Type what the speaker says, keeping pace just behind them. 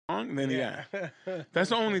then yeah. That's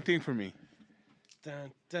the only thing for me.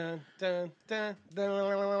 Dun, dun, dun, dun,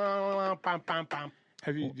 dun, bum, bum, bum.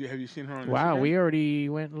 Have you seen her on Wow, Instagram? we already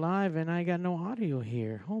went live, and I got no audio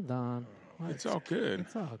here. Hold on. It's all good.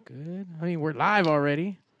 It's all good. I mean, we're live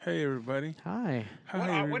already. Hey, everybody. Hi. Hi, What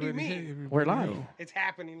do you everybody. mean? Hey, everybody. We're live. Oh. It's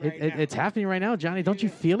happening right now. It's happening right now, Johnny. Don't you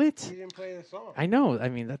feel it? You didn't play the song. I know. I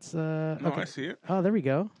mean, that's No, okay. I see it. Oh, there we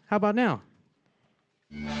go. How about now?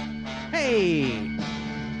 Hey.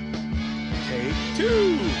 Take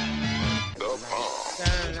 2.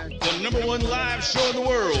 The number one live show in the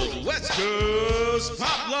world, West Coast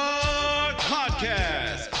Pop Lock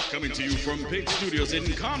Podcast. Coming to you from Pig Studios in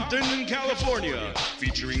Compton, California.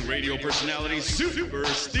 Featuring radio personality Super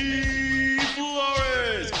Steve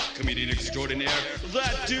Flores. Comedian extraordinaire,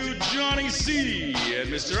 that dude Johnny C. And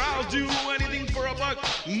Mr. I'll Do Anything for a Buck,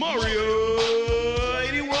 Mario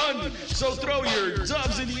 81. So throw your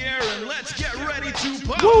dubs in the air and let's get ready to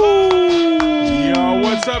pop. Yo,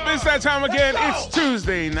 what's up? It's that time again. It's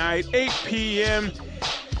Tuesday night, 8 p.m.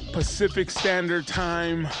 Pacific Standard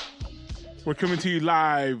Time. We're coming to you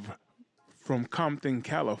live from Compton,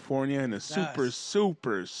 California in a super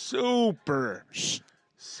secret-ass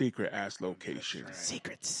location.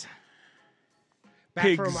 Secrets. Back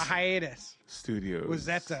Pigs from a hiatus. Studios. Was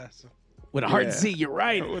that us? With a hard Yeah. Z, you're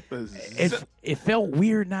right. What the It felt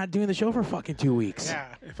weird not doing the show for fucking 2 weeks. Yeah.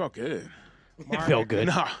 It felt good. It felt good.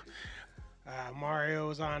 No. Mario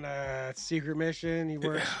was on a secret mission. He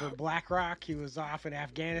works for BlackRock. He was off in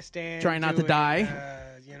Afghanistan. Trying not to doing,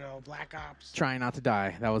 die. Black Ops. Trying not to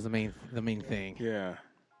die. That was the main thing. Yeah.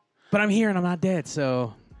 But I'm here and I'm not dead,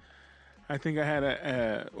 so I think I had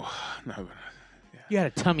no. you had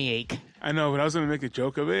a tummy ache. I know, but I was going to make a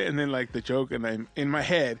joke of it, and then, like, the joke, and I'm in my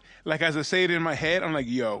head. Like, as I say it in my head, I'm like,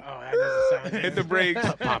 yo. Oh, that doesn't sound Hit good. the brakes.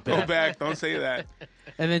 Pop Go it. back. Don't say that.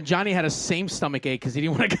 And then Johnny had a same stomach ache because he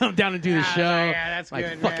didn't want to come down and do the show. Yeah, that's like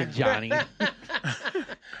good, fucking man. Johnny.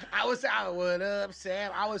 What up,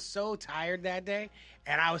 Sam? I was so tired that day,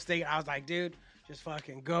 and I was like, dude, just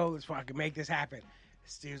fucking go. Let's fucking make this happen.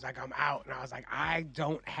 Steve's like, I'm out. And I was like, I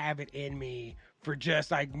don't have it in me for just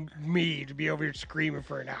like me to be over here screaming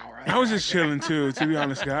for an hour. I was just chilling, too, to be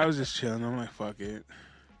honest. I was just chilling. I'm like, fuck it.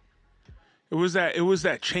 It was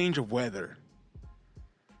that change of weather.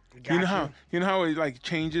 You know how it, like,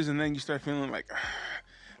 changes, and then you start feeling like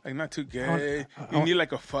not too good. You need,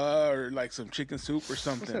 like, a pho or, like, some chicken soup or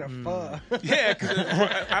something. Instead of pho. Yeah, because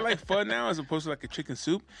I like pho now as opposed to like a chicken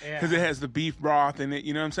soup because it has the beef broth in it.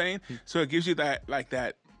 You know what I'm saying? So it gives you that like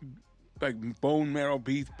bone marrow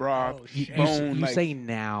beef broth. Oh, You, shit. you say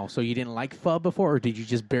now, so you didn't like pho before, or did you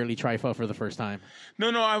just barely try pho for the first time? No,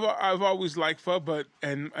 I've always liked pho, but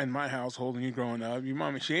in my household when you're growing up, your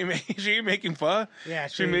mama she ain't making pho. Yeah,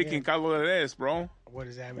 she making caldo de res, bro. What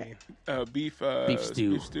does that mean? Beef stew.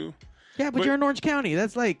 Beef stew. Yeah, but you're in Orange County.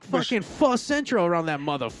 That's like fucking pho central around that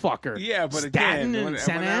motherfucker. Yeah, but Staten again, and when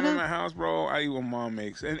Santa I'm in Ana? my house, bro, I eat what mom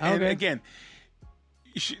makes, and Okay. again.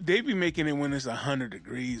 They be making it when it's 100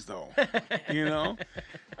 degrees, though, you know,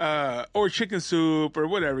 or chicken soup or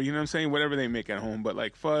whatever. You know what I'm saying? Whatever they make at home, but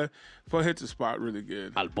like pho hits the spot really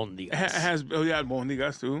good. Albondigas. It has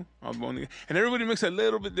albondigas too, albondigas, and everybody makes it a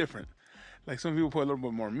little bit different. Like some people put a little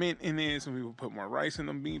bit more mint in it, some people put more rice in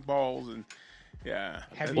the meatballs, and yeah.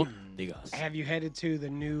 Albondigas. Have you headed to the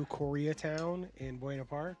new Koreatown in Buena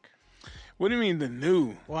Park? What do you mean the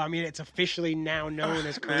new? Well, I mean, it's officially now known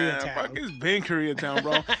as Man, fuck, Koreatown. it's been Koreatown,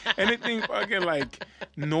 bro. Anything fucking like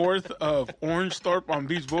north of Orange Thorpe on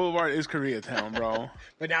Beach Boulevard is Koreatown, bro.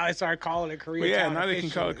 But now they started calling it Koreatown. But yeah, now they can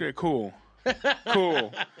call it Korea. Cool.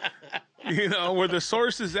 You know, where the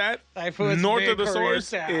source is at, Like, who's north big of the source,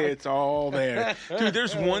 Koreatown? it's all there. Dude,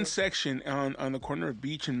 there's one section on the corner of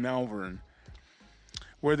Beach and Malvern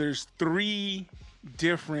where there's 3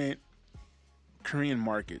 different Korean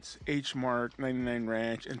markets, H Mart, 99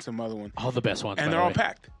 Ranch, and some other one. All the best ones, And by they're the all way.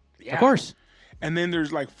 packed. Yeah. Of course. And then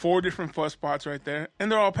there's like 4 different pho spots right there,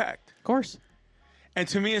 and they're all packed. Of course. And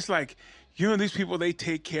to me, it's like, you know, these people, they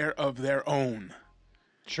take care of their own.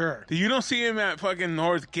 Sure. You don't see them at fucking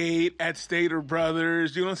Northgate, at Stater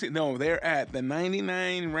Brothers. You don't see, no, they're at the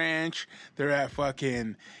 99 Ranch. They're at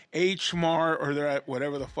fucking H Mart, or they're at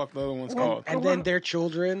whatever the fuck the other one's called. And then their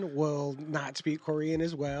children will not speak Korean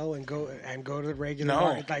as well and go to the regular No.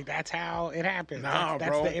 market. Like, that's how it happens. No,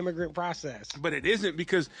 that's bro. the immigrant process. But it isn't,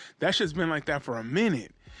 because that shit's been like that for a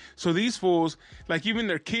minute. So these fools, like even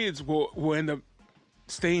their kids will end up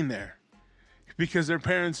staying there because their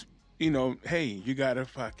parents, you know, hey, you gotta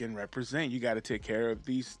fucking represent. You gotta take care of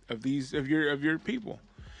your people,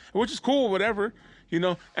 which is cool, whatever, you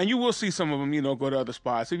know. And you will see some of them, you know, go to other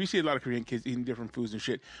spots. If you see a lot of Korean kids eating different foods and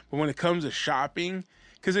shit, but when it comes to shopping,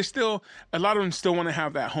 because they still, a lot of them still want to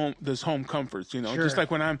have that those home comforts, you know. Sure. Just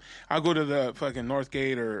like when I'll go to the fucking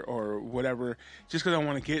Northgate or whatever, just because I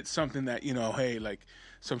want to get something that, you know, hey, like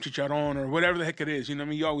some chicharron or whatever the heck it is, you know what I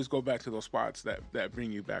mean? You always go back to those spots that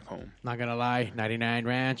bring you back home. Not gonna lie, 99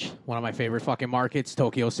 Ranch, one of my favorite fucking markets,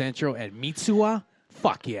 Tokyo Central, and Mitsuwa.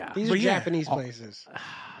 Fuck yeah. These are Japanese places.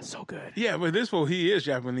 So good. Yeah, but this fool, he is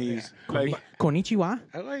Japanese. Yeah. Like, Konnichiwa.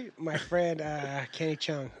 I like my friend Kenny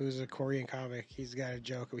Chung, who's a Korean comic. He's got a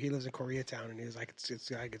joke. He lives in Koreatown, and he was like,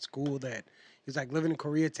 it's cool that he's like living in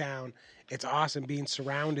Koreatown. It's awesome being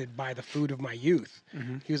surrounded by the food of my youth.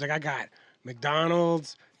 Mm-hmm. He was like, I got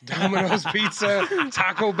McDonald's, Domino's Pizza,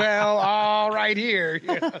 Taco Bell, all right here.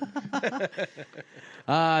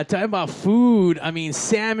 Talking about food. I mean,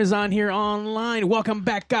 Sam is on here online. Welcome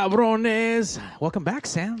back, cabrones. Welcome back,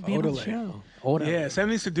 Sam. Being on the show. Yeah, Sam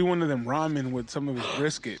needs to do one of them ramen with some of his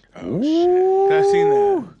brisket. Oh, shit. I've seen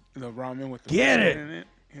the ramen with the brisket in it.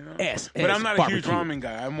 You know? But I'm not a huge ramen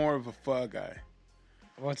guy. I'm more of a pho guy.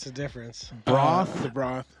 What's the difference? Broth. The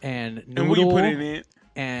broth. And noodle. And what you put in it.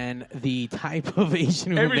 And the type of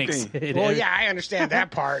Asian who makes it. Well, yeah, I understand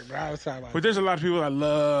that part, but I was talking about. But there's a lot of people that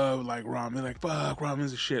love like ramen, like fuck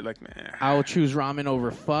ramen's a shit. Like, nah. I will choose ramen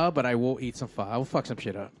over pho, but I will eat some pho. I will fuck some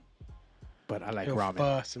shit up. But I like ramen.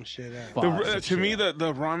 Pho some shit up. To me, the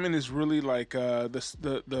ramen is really like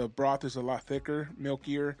the broth is a lot thicker,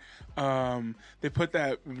 milkier. They put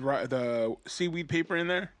the seaweed paper in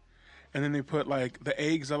there. And then they put, like, the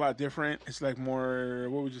eggs a lot different. It's, like, more,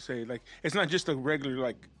 what would you say? Like, it's not just a regular,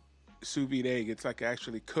 like, sous vide egg. It's, like,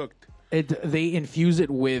 actually cooked. They infuse it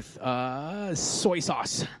with soy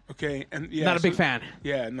sauce. Okay. And yeah, not a big fan.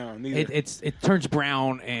 Yeah, no, neither. It turns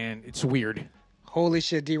brown, and it's weird. Holy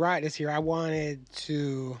shit, D-Rod is here. I wanted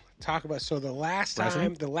to talk about, so the last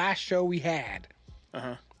time, the last show we had,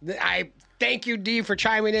 I thank you, D, for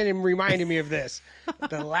chiming in and reminding me of this.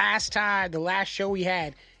 The last show we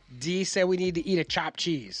had, D said we need to eat a chopped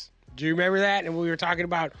cheese. Do you remember that? And we were talking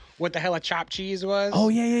about what the hell a chopped cheese was? Oh,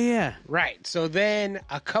 yeah. Right. So then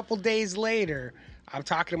a couple days later, I'm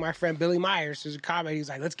talking to my friend Billy Myers, who's a comic. He was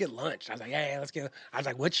like, let's get lunch. I was like, yeah, let's get. I was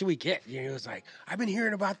like, what should we get? And he was like, I've been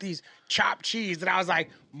hearing about these chopped cheese. And I was like,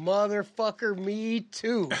 motherfucker, me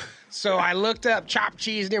too. So I looked up chopped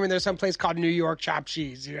cheese near me. There's some place called New York chopped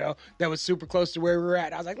cheese, you know, that was super close to where we were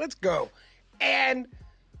at. I was like, let's go. And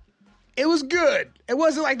it was good. It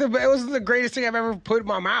wasn't like it wasn't the greatest thing I've ever put in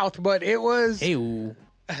my mouth, but it was. Ew.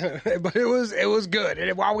 But it was good.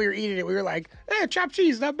 And while we were eating it, we were like, chopped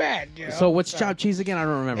cheese, not bad. You know? So what's chopped cheese again? I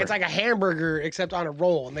don't remember. It's like a hamburger except on a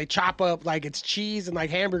roll, and they chop up like it's cheese and like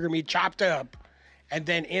hamburger meat chopped up, and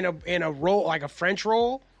then in a roll, like a French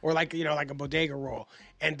roll or like, you know, like a bodega roll.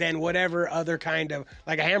 And then whatever other kind of,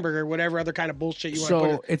 like a hamburger, whatever other kind of bullshit you want to put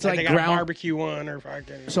in. So it's like they got a barbecue one or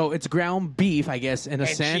fucking. So it's ground beef, I guess, in a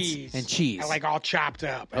sense. And cheese. And like all chopped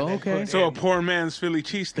up. Okay. So a poor man's Philly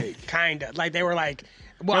cheesesteak. Kind of. Like they were like,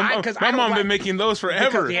 well, my mom been making those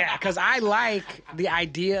forever. Because I like the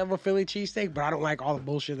idea of a Philly cheesesteak, but I don't like all the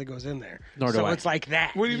bullshit that goes in there. Nor do I. So it's like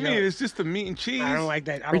that. What do you mean? It's just the meat and cheese. I don't like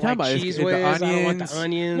that. I don't like cheese whiz. I don't want the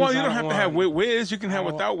onions. Well, you don't have to have whiz. You can have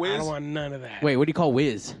without whiz. I don't want none of that. Wait, what do you call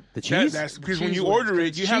whiz? The cheese? That's because when you order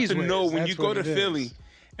it, you have to know when you go to Philly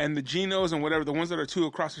and the Genos and whatever, the ones that are two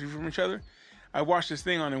across the street from each other. I watched this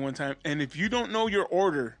thing on it one time, and if you don't know your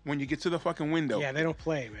order when you get to the fucking window, yeah, they don't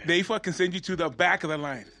play, man. They fucking send you to the back of the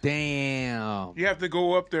line. Damn. You have to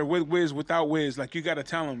go up there with whiz, without whiz. Like you got to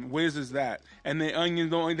tell them whiz is that, and the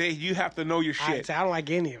onions don't. You have to know your shit. I don't like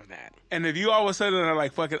any of that. And if you all of a sudden are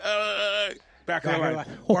like fucking back of the line,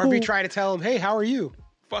 or if you try to tell them, hey, how are you?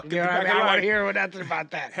 Fuck you know what I mean? I don't want to hear nothing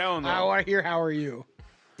about that. Hell no. I want to hear how are you.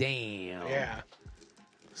 Damn. Yeah.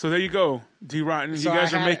 So there you go, D. Rotten. You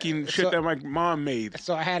guys are making shit that my mom made.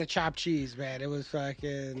 So I had a chopped cheese, man. It was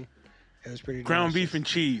pretty ground delicious. beef and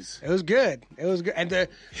cheese. It was good. And the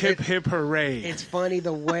hip hooray. It's funny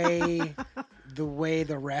the way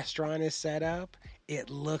the restaurant is set up. It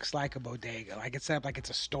looks like a bodega. Like it's set up like it's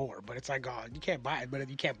a store, but it's like, oh, you can't buy it. But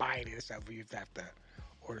you can't buy any of this stuff. You have to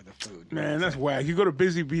order the food. Man, that's whack. You go to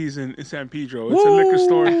Busy Bees in San Pedro. It's a liquor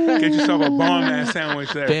store. Get yourself a bomb-ass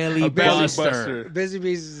sandwich there. Belly buster. Busy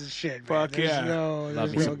Bees is shit, man. Fuck yeah.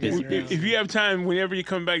 Love me some Busy Bees. If you have time, whenever you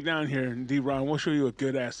come back down here, D-Ron, we'll show you a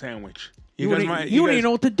good-ass sandwich. You don't even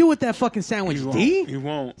know what to do with that fucking sandwich, D? You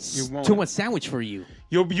won't. Too much sandwich for you.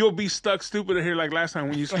 You'll be stuck stupid here like last time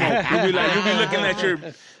when you smoke. You'll be looking at your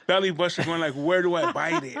belly buster going like, where do I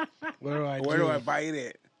bite it? Where do I bite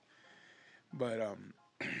it? But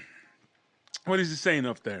what is he saying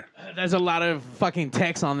up there? There's a lot of fucking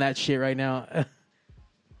text on that shit right now.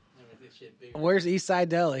 Where's Eastside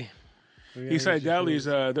Deli? Eastside Deli's,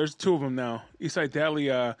 there's two of them now. Eastside Deli,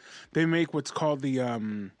 they make what's called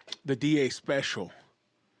the DA Special.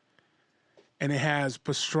 And it has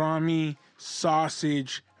pastrami,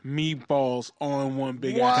 sausage, meatballs all in one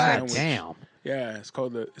big ass sandwich. Damn. Yeah, it's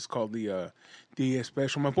called the DA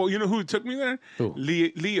Special. My boy, you know who took me there? Who?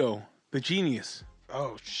 Leo, the genius.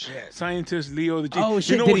 Oh shit! Scientist Leo the genius. Oh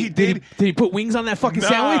shit! You know what he did? Did he put wings on that fucking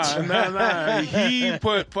sandwich? Nah. He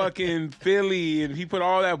put fucking Philly and he put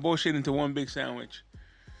all that bullshit into one big sandwich.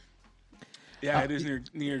 Yeah, it is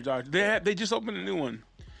near Dodge. They just opened a new one.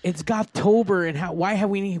 It's Goth-Tober, and why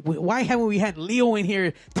haven't we had Leo in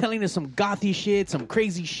here telling us some gothy shit, some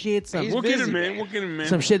crazy shit, We'll get him, man.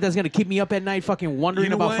 some shit that's gonna keep me up at night, fucking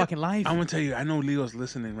wondering about fucking life. I'm gonna tell you, I know Leo's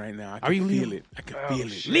listening right now. I can feel it. I can feel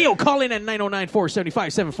it. Leo, call in at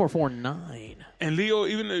 909-475-7449. And Leo,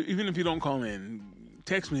 even if you don't call in,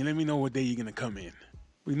 text me and let me know what day you're gonna come in.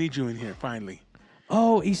 We need you in here finally.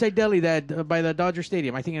 Oh, Eastside Deli, that by the Dodger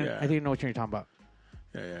Stadium. I think I know what you're talking about.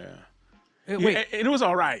 Yeah. Wait, And it was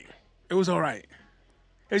all right.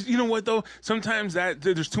 You know what though? Sometimes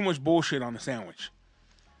there's too much bullshit on the sandwich.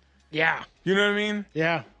 Yeah. You know what I mean?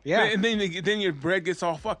 Yeah. And then your bread gets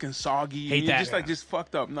all fucking soggy. Hate and you're that. just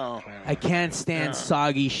fucked up. No. I can't stand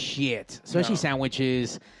soggy shit, especially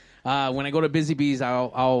sandwiches. When I go to Busy Bees,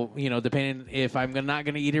 I'll depending if I'm not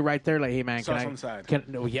gonna eat it right there, like, hey man, Sauce on the side. Can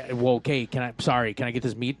I get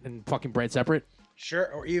this meat and fucking bread separate?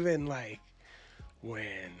 Sure. Or even like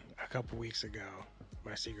when a couple weeks ago,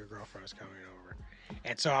 my secret girlfriend was coming over.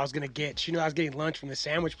 And so I was going to she knew I was getting lunch from the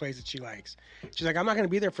sandwich place that she likes. She's like, I'm not going to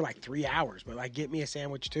be there for like 3 hours, but like, get me a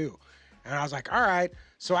sandwich too. And I was like, all right.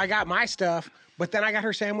 So I got my stuff, but then I got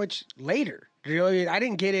her sandwich later. You know what I mean? I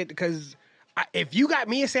didn't get it because if you got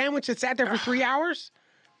me a sandwich that sat there for 3 hours,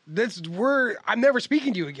 I'm never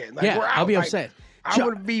speaking to you again. Like, we're out. I'll be upset. I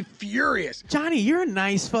would be furious. Johnny, you're a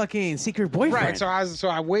nice fucking secret boyfriend. Right, so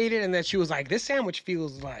I waited, and then she was like, this sandwich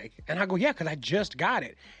feels like, and I go, yeah, because I just got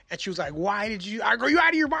it. And she was like, why did you, I go, you out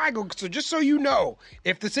of your mind. I go, so just so you know,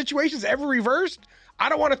 if the situation's ever reversed, I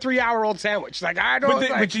don't want a 3-hour-old sandwich. Like, I don't.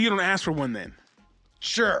 But you don't ask for one then.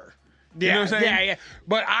 Sure. Yeah, you know what I'm saying? Yeah.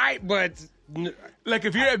 But like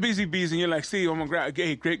if you're at Busy Bees and you're like, Steve, I'm gonna grab,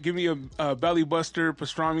 hey, give me a belly buster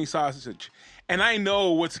pastrami sausage, and I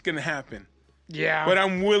know what's gonna happen. Yeah. But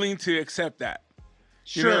I'm willing to accept that.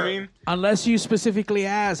 You know what I mean? Unless you specifically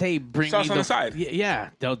ask, hey, bring sauce me on the side. Yeah.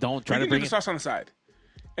 Don't try to bring bring the sauce on the side,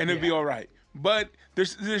 and it'll be all right. But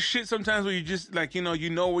there's shit sometimes where you just like you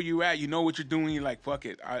know where you at, you know what you're doing. You're like, fuck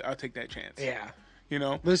it, I'll take that chance. Yeah. You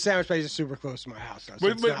know, this sandwich place is super close to my house.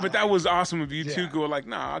 So but that was awesome of you to go like,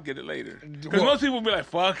 nah, I'll get it later. Because most people be like,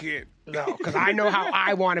 fuck it. No, because I know how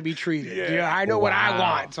I want to be treated. Yeah. You know, I know what I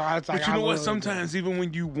want. So it's like, but you know what? Sometimes even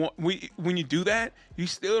when you do that, you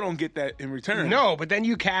still don't get that in return. No, but then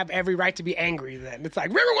you have every right to be angry. Then it's like,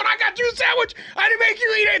 remember when I got you a sandwich? I didn't make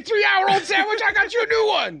you eat a 3-hour-old sandwich. I got you a new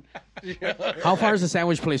one. How far is the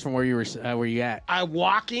sandwich place from where you at?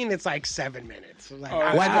 Walking, it's like 7 minutes. Like,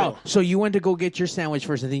 wow. So you went to go get your sandwich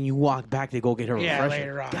first, and then you walked back to go get her refresher.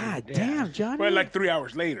 Later on. God damn, Johnny. Well, like 3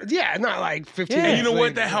 hours later. Yeah, not like 15 And minutes you know what?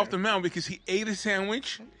 later. That helped him out because he ate a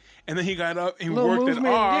sandwich, and then he got up and Little worked movement,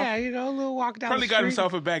 it off. Yeah, a little walk down Probably the street. got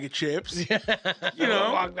himself a bag of chips. You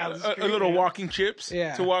know, walk down the street, a little walking chips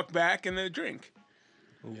to walk back and then a drink.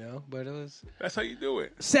 Yeah, but it was... That's how you do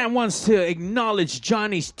it. Sam wants to acknowledge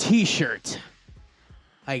Johnny's T-shirt.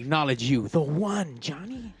 I acknowledge you. The one,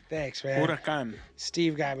 Johnny. Thanks, man. Huracan.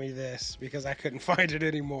 Steve got me this because I couldn't find it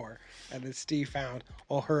anymore. And then Steve found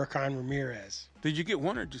Huracan Ramirez. Did you get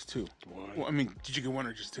one or just two? One. Well, I mean, did you get one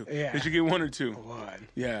or just two? Yeah. Did you get one or two? One.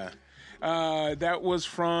 Yeah. That was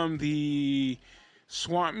from the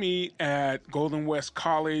swap meet at Golden West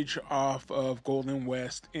College off of Golden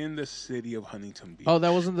West in the city of Huntington Beach. Oh,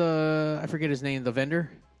 that wasn't I forget his name, the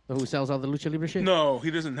vendor who sells all the Lucha Libre shit? No,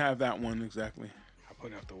 he doesn't have that one exactly. I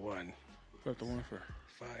put up the one. Put up the one for...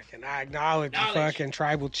 Fucking, I acknowledge the fucking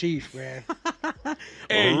tribal chief, man.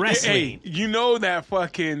 Wrestling. Hey, you know that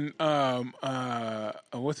fucking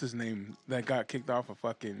what's his name that got kicked off of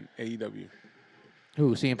fucking AEW?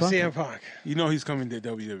 Who, CM Punk? CM Punk. You know he's coming to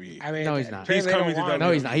WWE. I mean, No, he's not. He's coming to WWE.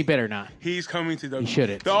 No, he's not. He better not. He's coming to WWE. He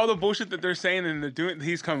shouldn't. All the bullshit that they're saying and they're doing,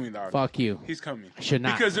 he's coming, dog. Fuck you. He's coming. Should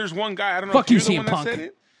not. Because there's one guy, I don't know Fuck if you, you're the CM one that Punk. said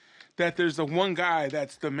it, that there's the one guy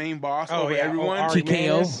that's the main boss over yeah. everyone. Ari TKO.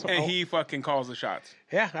 Manis. And he fucking calls the shots.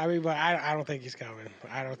 Yeah, I mean, but I don't think he's coming.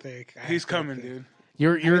 He's coming, dude.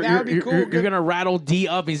 You're that would be cool. you're gonna rattle D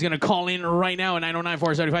up. He's gonna call in right now at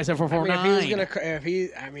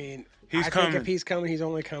 909-475-7449. He's think coming. if he's coming, he's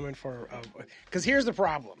only coming for because here's the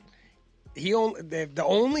problem. The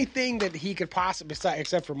only thing that he could possibly,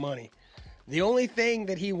 except for money, The only thing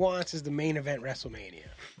that he wants is the main event WrestleMania.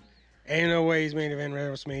 Ain't no way he's main event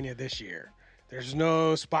WrestleMania this year. There's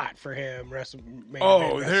no spot for him.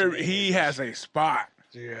 He has a spot.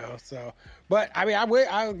 You know, so. But, I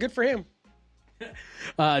mean, good for him.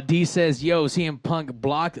 D says, yo, CM Punk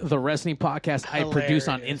blocked the wrestling podcast I produce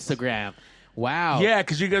on Instagram. Wow. Yeah,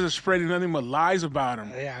 because you guys are spreading nothing but lies about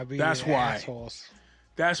him. Yeah, that's why. Assholes.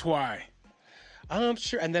 That's why. I'm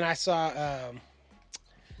sure. And then I saw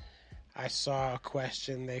a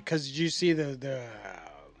question there. Because did you see the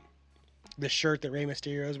shirt that Rey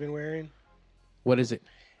Mysterio has been wearing? What is it?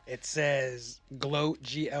 It says GLOAT,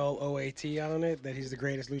 GLOAT on it, that he's the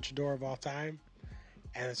greatest luchador of all time.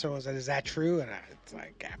 And someone said, is that true? And it's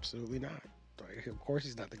like, absolutely not. Like, of course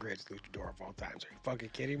he's not the greatest luchador of all time. So are you fucking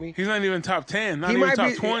kidding me? He's not even top 10, not even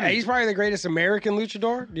top 20. He's probably the greatest American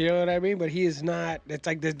luchador. You know what I mean? But he is not. It's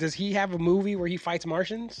like, does he have a movie where he fights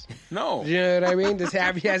Martians? No. You know what I mean?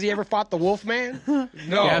 Has he ever fought the Wolfman? No.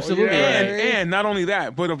 Yeah, absolutely. You know And not only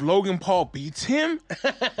that, but if Logan Paul beats him,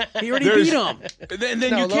 He already beat him. then no,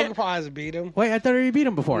 you Logan can't. Paul hasn't beat him. Wait, I thought he already beat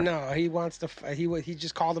him before. No, he wants to. He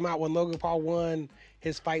just called him out when Logan Paul won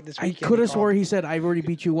his fight this I weekend. could have swore he said, I've already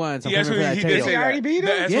beat you once. I'm Yes, coming for that he did tail. say He already that. beat him?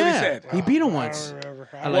 That's what he said. He beat him I once. don't remember.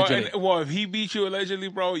 Allegedly. Well, if he beat you allegedly,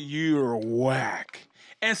 bro, you're whack.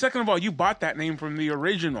 And second of all, you bought that name from the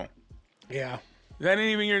original. Yeah. That ain't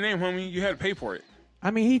even your name, homie. You had to pay for it. I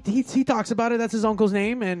mean, he talks about it. That's his uncle's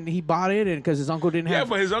name, and he bought it, and because his uncle didn't have. Yeah,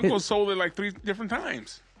 but his uncle sold it like 3 different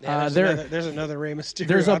times. Yeah, there's another Rey Mysterio.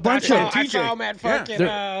 There's a bunch of I saw him at fucking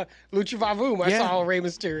Lucha Vavoom. I Yeah. saw Rey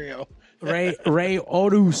Mysterio. Ray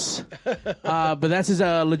Orus, but that's his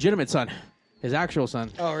legitimate son, his actual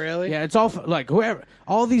son. Oh, really? Yeah, it's all like whoever.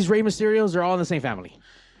 All these Rey Mysterios are all in the same family.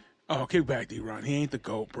 Oh, kick back, D-Ron. He ain't the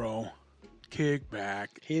GOAT, bro. Kick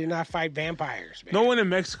back. He did not fight vampires, man. No one in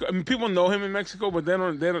Mexico. I mean, people know him in Mexico, but they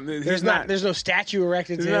don't. There's no statue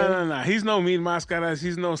erected to him. No. He's no Mil Máscaras.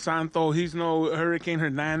 He's no Santo. He's no Hurricane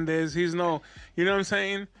Hernandez. He's no. You know what I'm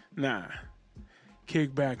saying? Nah.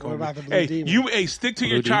 Kick back. What about the Blue Demon? Stick to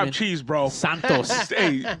Blue your chopped Demon? cheese, bro. Santos.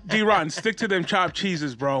 Hey, D-Ron, stick to them chopped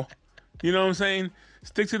cheeses, bro. You know what I'm saying?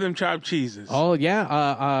 Stick to them chopped cheeses. Oh yeah,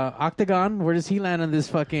 Octagon. Where does he land on this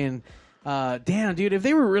fucking? Damn, dude. If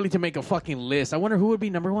they were really to make a fucking list, I wonder who would be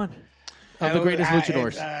number one of the greatest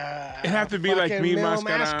luchadors. It'd have to be like Mil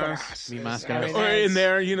Máscaras. Mil Máscaras. Or in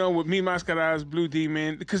there, you know, with Mil Máscaras, Blue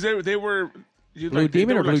Demon, because they were Blue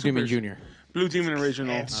Demon or Blue Demon Jr.? Blue Demon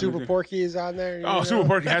original. And Super Porky is on there. Super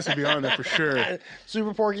Porky has to be on there for sure.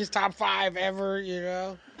 Super Porky's top 5 ever, you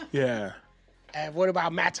know. Yeah. And what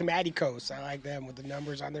about Mathematicos? I like them with the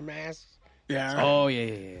numbers on their masks. Yeah. Oh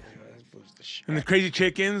yeah. And the Crazy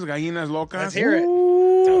Chickens, Gallinas Locas. Let's hear it.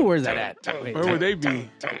 Ooh, where's that at? Wait, Where would they be?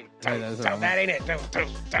 That ain't it.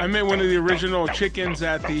 I met one of the original chickens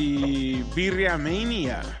at the Birria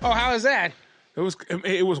Mania. Oh, how is that? It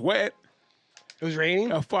was wet. It was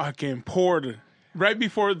raining? It fucking poured. Right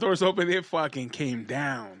before the doors opened, it fucking came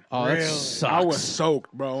down. Oh, that Really? sucks. I was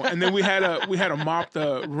soaked, bro. And then we had to mop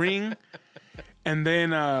the ring. And then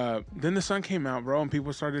the sun came out, bro, and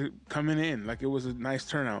people started coming in. Like, it was a nice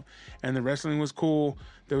turnout. And the wrestling was cool.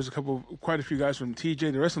 There was quite a few guys from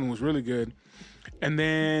TJ. The wrestling was really good. And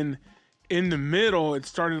then in the middle, it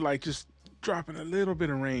started, like, just dropping a little bit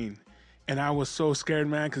of rain. And I was so scared,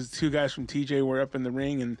 man, because 2 guys from TJ were up in the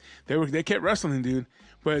ring, and they kept wrestling, dude.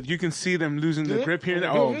 But you can see them losing the grip here and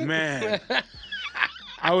there. Oh, man.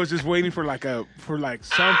 I was just waiting for something.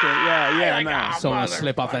 Yeah. Someone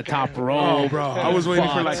slip off that top row, Oh, bro. I was waiting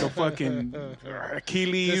for like a fucking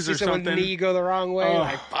Achilles or something. Knee go the wrong way. Oh.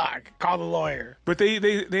 Like, fuck. Call the lawyer. But they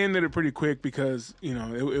ended it pretty quick because, you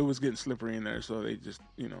know, it was getting slippery in there. So they just,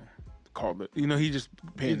 you know, called it. You know, he just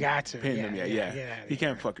pinned, You got to. pinned Yeah, him. yeah, Yeah. You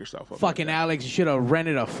can't fuck yourself up. Fucking like that. Alex, you should have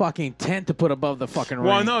rented a fucking tent to put above the fucking ring.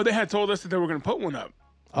 Well, no, they had told us that they were going to put one up.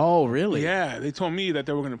 Oh, really? Yeah, they told me that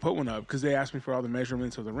they were going to put one up because they asked me for all the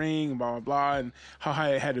measurements of the ring and blah, blah, blah, and how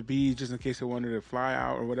high it had to be just in case they wanted to fly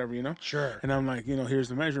out or whatever, you know? Sure. And I'm like, you know, here's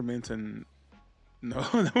the measurements, and no,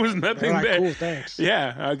 there was nothing They're like, there. cool, thanks.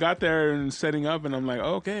 Yeah, I got there and setting up, and I'm like,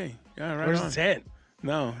 okay, yeah, right Where's on. the tent?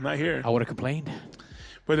 No, not here. I would have complained.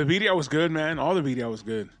 But the video was good, man. All the video was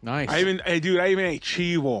good. Nice. I even ate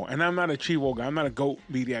Chivo, and I'm not a Chivo guy. I'm not a goat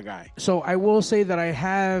video guy. So I will say that I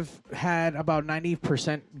have had about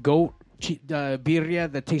 90% goat birria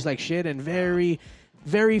that tastes like shit, and very,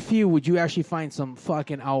 very few would you actually find some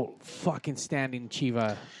fucking standing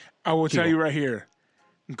chiva. I will tell Chivo. you right here,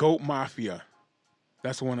 Goat Mafia.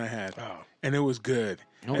 That's the one I had. Oh. And it was good.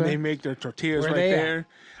 and Okay. they make their tortillas Where right they at? there.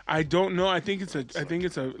 I don't know. I think it's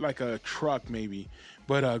a like a truck maybe,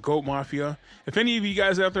 but Goat Mafia. If any of you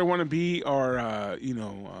guys out there want to be our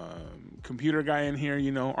computer guy in here,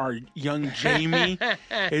 our young Jamie,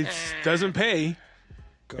 it doesn't pay.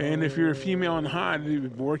 And if you're a female and hot, it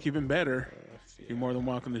would work even better. You're more than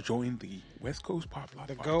welcome to join the West Coast Pop Lock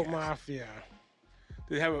The Podcast. Goat Mafia.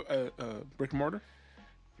 Do they have a brick and mortar?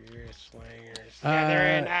 Beer Slangers. Yeah,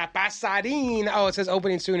 they're in Pasadena. Oh, it says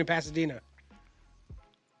opening soon in Pasadena.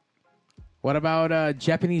 What about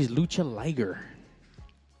Japanese Lucha Liger?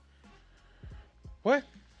 What?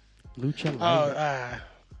 Lucha Liger. Oh,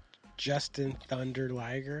 Justin Thunder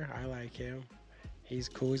Liger. I like him. He's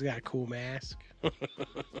cool. He's got a cool mask.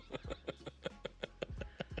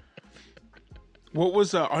 What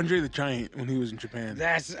was Andre the Giant when he was in Japan?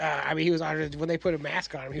 That's, he was honored when they put a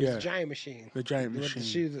mask on him. He was Yeah. a giant machine. The Giant With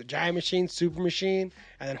Machine. The giant machine, super machine,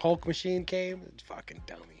 and then Hulk machine came. It's fucking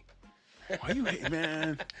dummy. Why you hate,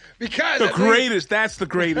 man? Because The at least- greatest. That's the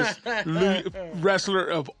greatest wrestler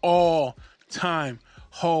of all time,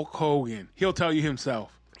 Hulk Hogan. He'll tell you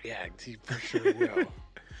himself. Yeah, he for sure will.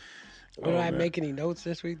 Did I man. make any notes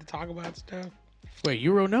this week to talk about stuff? Wait,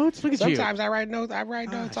 you wrote notes? Look at you. Sometimes I write notes. I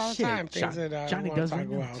write notes all the shit. time. Things that Johnny I want does to talk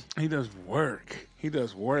write about. notes. He does work. He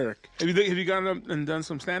does work. Have you gone up and done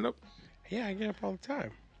some stand up? Yeah, I get up all the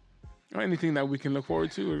time. Or anything that we can look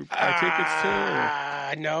forward to or buy tickets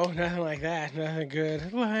to? Or? No, nothing like that. Nothing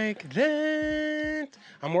good like that.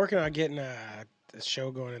 I'm working on getting a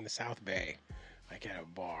show going in the South Bay, like at a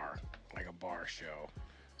bar show.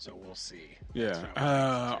 So we'll see. Yeah, That's what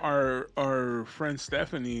I'm our friend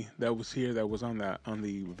Stephanie that was here, that was on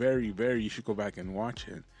the very you should go back and watch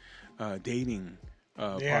it, dating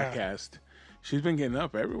podcast. She's been getting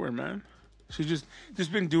up everywhere, man. She's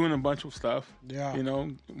just been doing a bunch of stuff. Yeah.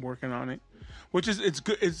 Working on it, which is it's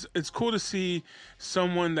good. It's cool to see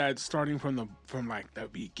someone that's starting from like the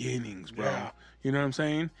beginnings, bro. Yeah. You know what I'm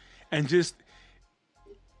saying? And just.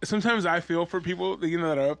 Sometimes I feel for people, that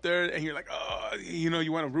are up there, and you're like, oh, you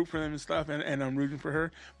want to root for them and stuff, and I'm rooting for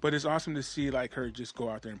her. But it's awesome to see like her just go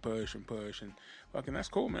out there and push, and fucking that's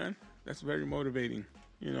cool, man. That's very motivating,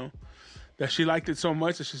 That she liked it so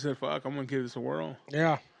much that she said, fuck, I'm gonna give this a whirl.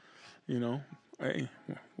 Yeah. Hey,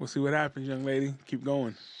 we'll see what happens, young lady. Keep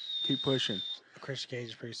going, keep pushing. Chris Cage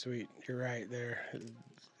is pretty sweet. You're right there.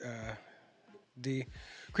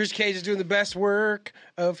 Chris Cage is doing the best work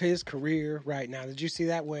of his career right now. Did you see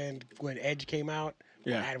that when Edge came out?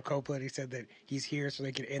 Yeah. Adam Copeland, he said that he's here so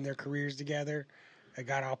they can end their careers together. I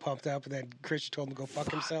got all pumped up, and then Christian told him to go fuck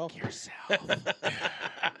himself.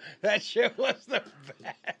 That shit was the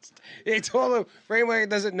best. He told him, for anyone that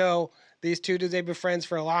doesn't know, these two dudes, they've been friends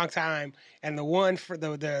for a long time, and the one for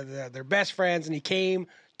their best friends, and he came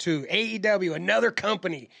to AEW, another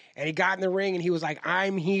company, and he got in the ring, and he was like,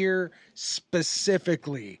 I'm here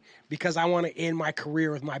specifically because I want to end my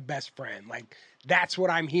career with my best friend. Like, that's what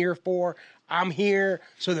I'm here for. I'm here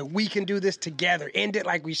so that we can do this together, end it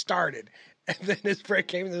like we started. And then his friend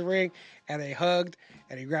came to the ring, and they hugged,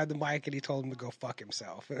 and he grabbed the mic, and he told him to go fuck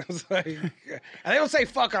himself. And it was like, and they don't say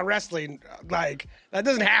fuck on wrestling. Like, that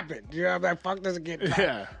doesn't happen. That fuck doesn't get done.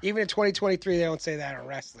 Yeah. Even in 2023, they don't say that on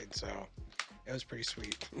wrestling, so it was pretty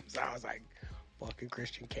sweet. So I was like, fucking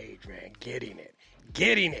Christian Cage, man, getting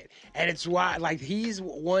it. And it's why, like, he's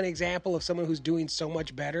one example of someone who's doing so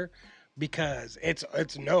much better because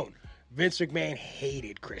it's known. Vince McMahon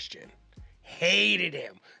hated Christian. Hated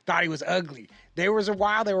him. Thought he was ugly. There was a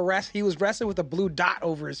while he was wrestling with a blue dot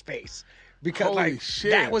over his face. Because Holy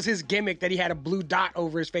shit. that was his gimmick, that he had a blue dot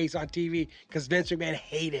over his face on TV because Vince McMahon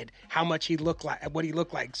hated how much he looked like, what he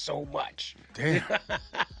looked like so much. Damn.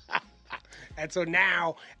 And so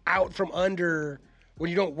now, out from under, when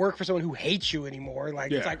you don't work for someone who hates you anymore,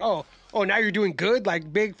 like, it's Yeah. like, oh, now you're doing good?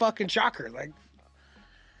 Like, big fucking shocker. Like,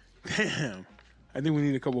 Damn. I think we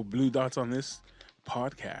need a couple blue dots on this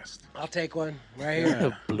podcast. I'll take one right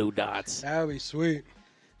here. Blue dots. That would be sweet.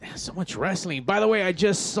 So much wrestling. By the way, I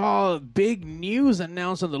just saw big news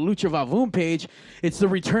announced on the Lucha Vavoom page. It's the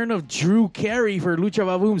return of Drew Carey for Lucha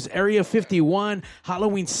Vavoom's Area 51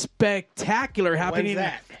 Halloween Spectacular happening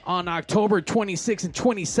that? on October 26th and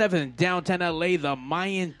 27th in downtown LA, the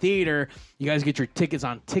Mayan Theater. You guys get your tickets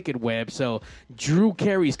on TicketWeb. So Drew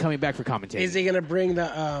Carey's coming back for commentating. Is he going to bring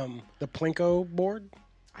the Plinko board?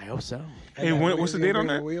 I hope so. Hey, what's the date on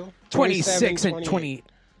that? 26 and 20.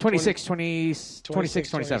 26, 26,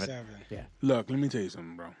 27. 27. Yeah. Look, let me tell you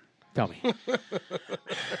something, bro. Tell me.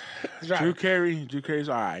 Drew Carey's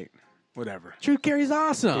all right. Whatever. Drew Carey's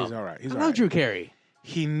awesome. He's all right. He's I all love right. Drew Carey.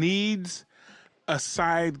 He needs a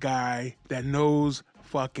side guy that knows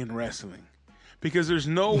fucking wrestling. because there's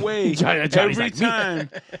no way Johnny's every like, time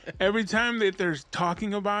that they're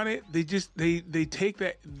talking about it, they take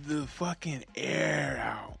the fucking air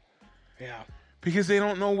out. Yeah. Because they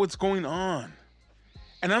don't know what's going on.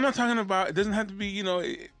 And I'm not talking about, it doesn't have to be,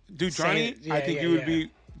 dude, Johnny, I think you would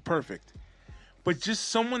be perfect. But just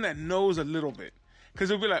someone that knows a little bit. Because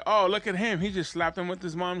they'll be like, oh, look at him. He just slapped him with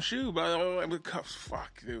his mom's shoe.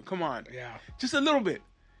 Fuck, dude, come on. Yeah. Just a little bit.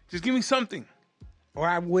 Just give me something. Or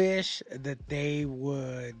I wish that they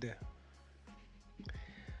would,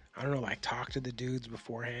 I don't know, like talk to the dudes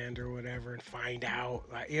beforehand or whatever and find out.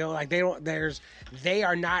 Like, they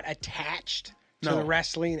are not attached to the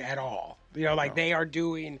wrestling at all. They are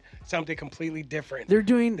doing something completely different. They're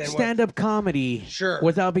doing stand-up comedy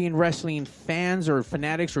without being wrestling fans or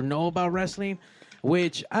fanatics or know about wrestling,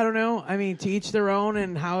 which, I don't know. I mean, to each their own,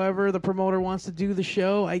 and however the promoter wants to do the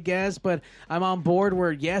show, I guess. But I'm on board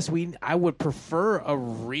where, yes, I would prefer a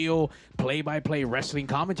real play-by-play wrestling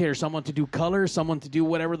commentator, someone to do color, someone to do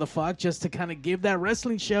whatever the fuck, just to kind of give that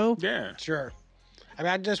wrestling show. Yeah. Sure. I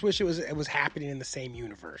mean, I just wish it was happening in the same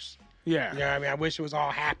universe. Yeah. You know what I mean? I wish it was all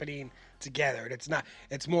happening together.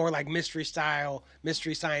 It's more like Mystery Science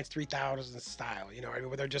 3000 style, you know what I mean?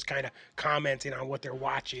 Where they're just kind of commenting on what they're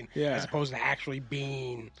watching as opposed to actually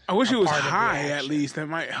being I wish it was high at least. That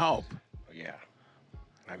might help. Yeah.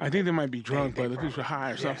 I think they might be drunk, but if it's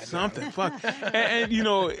high or something. Fuck. And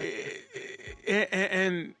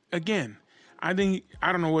and again, I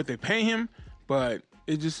don't know what they pay him, but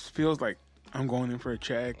it just feels like I'm going in for a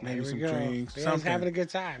check, maybe some drinks, something. He's having a good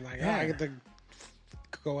time. Like, I get to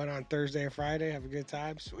go out on Thursday or Friday, have a good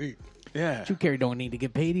time. Sweet. Yeah. Drew Carey don't need to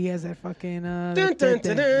get paid. He has that fucking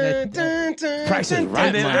price is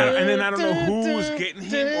right. And then I don't know who's getting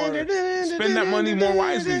him or spend that money more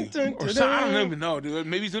wisely. Or something. I don't even know, dude.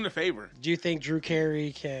 Maybe he's doing a favor. Do you think Drew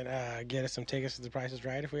Carey can get us some tickets to The Price is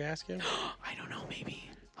Right if we ask him? I don't know, maybe.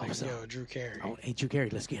 Yo, Drew Carey. Oh, hey, Drew Carey,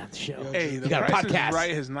 let's get on the show. Hey, The Price is Right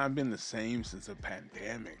has not been the same since the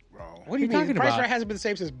pandemic, bro. What are you talking about? The Price is Right hasn't been the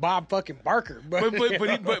same since Bob fucking Barker.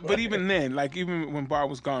 But even then, like even when Bob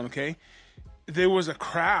was gone, okay, there was a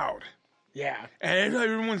crowd. Yeah. And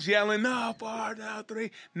everyone's yelling, no, Bar, no, 3.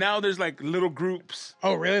 Now there's like little groups.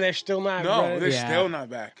 Oh, really? They're still not No, they're still not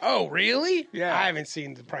back. Oh, really? Yeah. I haven't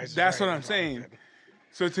seen The Price is Right. That's what I'm saying.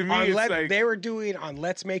 So to me, it's like... They were doing on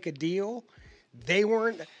Let's Make a Deal. They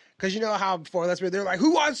weren't... Because you know how before Let's Make, they're like,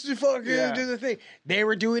 who wants to fucking do the thing? They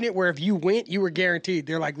were doing it where if you went, you were guaranteed.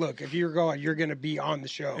 They're like, look, if you're going, you're going to be on the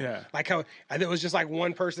show. Yeah. Like how it was just like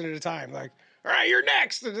one person at a time. Like, all right, you're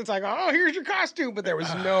next. And it's like, oh, here's your costume. But there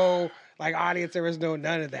was no, like, audience. There was none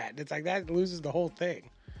of that. It's like, that loses the whole thing.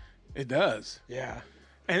 It does. Yeah.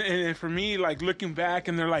 And for me, like, looking back,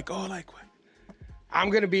 and they're like, oh, like, what?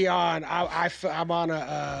 I'm going to be on, I'm on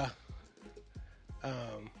a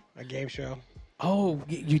game show. Oh,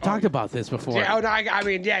 you talked about this before. Yeah, I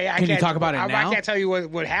mean, yeah. Can you talk about it now? I can't tell you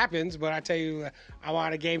what happens, but I tell you, I'm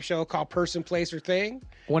on a game show called Person, Place, or Thing.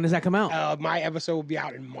 When does that come out? My episode will be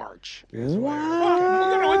out in March. What? We're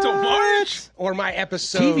going to wait till March? Or my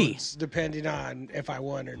episodes, depending on if I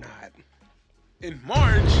won or not. In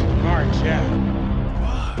March? March,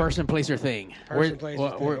 yeah. Person, Place, or Thing. Person, Place,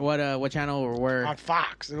 or Thing. What channel or where? On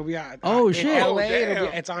Fox. It'll be on. Oh, shit. In LA, Oh,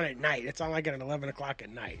 it's on at night. It's on like at 11 o'clock at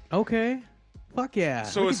night. Okay. Fuck yeah.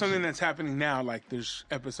 So it's something that's happening now, like there's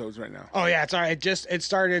episodes right now. Oh yeah, it's all right. It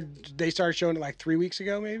started, they started showing it like 3 weeks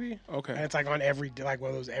ago maybe. Okay. And it's like on like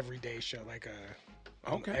one of those everyday show, like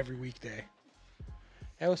every weekday.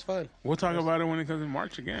 That was fun. We'll talk about it when it comes in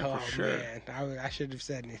March again, for sure. Man, I shouldn't have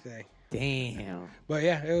said anything. Damn. But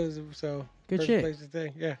yeah, it was so good shit. Place to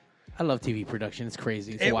thing. Yeah. I love TV production. It's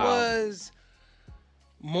crazy. It's it wild. was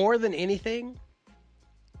more than anything.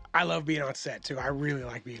 I love being on set too. I really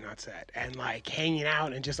like being on set and like hanging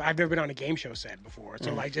out and just, I've never been on a game show set before.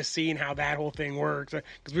 So like just seeing how that whole thing works,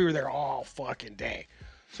 because we were there all fucking day.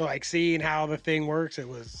 So like seeing how the thing works, it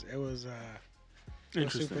was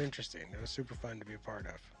super interesting. It was super fun to be a part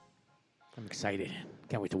of. I'm excited.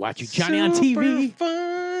 Can't wait to watch you, Johnny, on TV.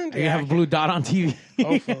 Fun. Are you have a blue dot on TV?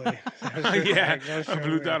 Hopefully. Yeah, a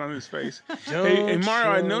blue dot on his face. Hey,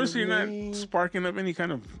 Mario, I noticed you're not sparking up any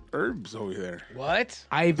kind of herbs over there. What?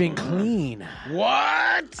 I've been clean.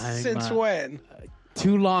 What? Since when?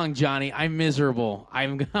 Too long, Johnny. I'm miserable.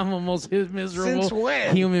 I'm almost miserable. Since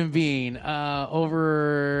when? Human being.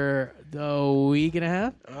 Over a week and a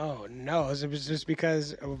half. Oh no! It was just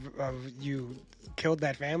because of you killed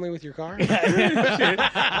that family with your car.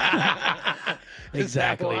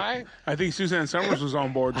 Exactly. Why? I think Suzanne Summers was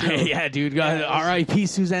on board too. Yeah, dude. R.I.P.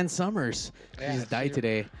 Suzanne Summers. She's died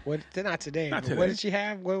today. Not today. Not today. What did she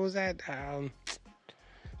have? What was that?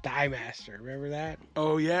 Thigh Master. Remember that?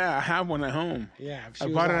 Oh yeah, I have one at home. Yeah. I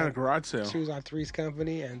bought it at a garage sale. She was on Three's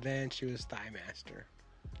Company, and then she was Thigh Master.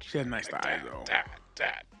 She had nice thighs though.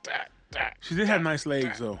 She did have nice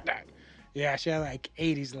legs though. Yeah, she had like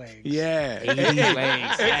 80s legs. Yeah. 80s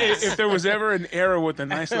legs. If there was ever an era with the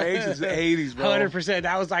nice legs, it's the 80s, bro. 100%.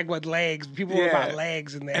 That was like what legs. People were about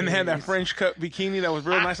legs in there. And they had that French cut bikini that was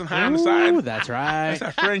real nice and high on the side. Ooh, that's right.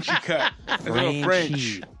 That's that Frenchy cut. That's a little French.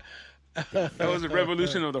 Frenchy. That was the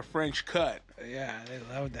revolution of the French cut. Yeah,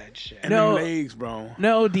 they loved that shit. And them legs, bro.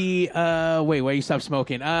 No, wait, where you stop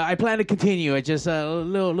smoking? I plan to continue. It's just a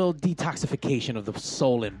little detoxification of the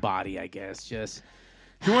soul and body, I guess. Just.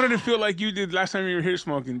 He wanted to feel like you did last time you were here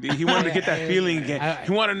smoking, D. He wanted to get that feeling again.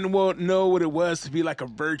 He wanted to know what it was to be like a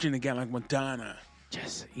virgin again, like Madonna.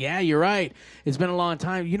 Yeah, you're right. It's been a long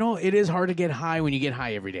time. You know, it is hard to get high when you get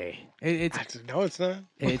high every day. No, it's not.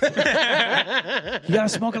 You gotta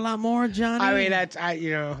smoke a lot more, Johnny. I mean,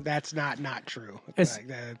 that's not true.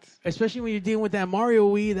 Especially when you're dealing with that Mario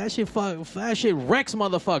weed. That shit wrecks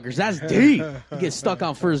motherfuckers. That's deep. You get stuck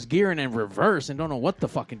on first gear and then reverse and don't know what the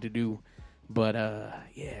fucking to do. But,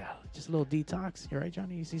 yeah, just a little detox. You right,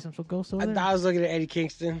 Johnny? You see some ghosts over there? I was looking at Eddie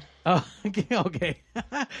Kingston. Oh, okay.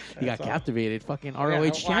 You got captivated. Fucking ROH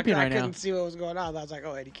champion right now. I couldn't see what was going on. I was like,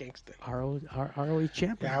 oh, Eddie Kingston. ROH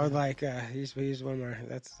champion. Yeah, I was like, he's one of my,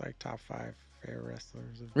 that's like top 5 favorite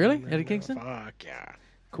wrestlers. Really? Eddie Kingston? Fuck, yeah.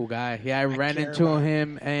 Cool guy. Yeah, I ran into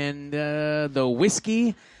him and the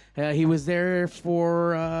whiskey. He was there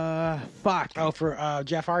for, for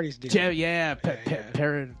Jeff Hardy's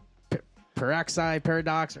dude. Peroxide,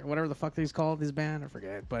 Paradox, or whatever the fuck he's called, his band. I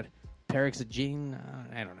forget. But Paroxygene,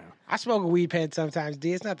 I don't know. I smoke a weed pen sometimes,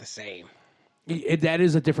 D. It's not the same. That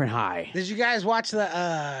is a different high. Did you guys watch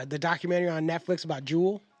the documentary on Netflix about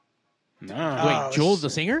Juul? No. Wait, Juul the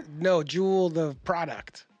singer? No, Juul the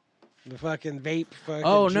product. The fucking vape.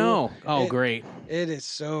 Oh, Juul. No. Oh, great. It is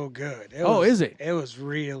so good. Is it? It was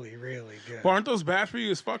really, really good. But aren't those bad for you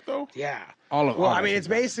as fuck, though? Yeah. It's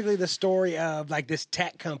basically the story of like this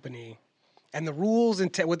tech company. And the rules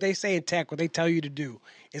and what they say in tech, what they tell you to do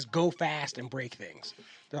is go fast and break things.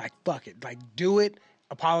 They're like, fuck it. Like, do it,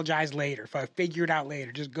 apologize later. Figure it out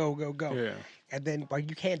later. Just go. Yeah. And then, like,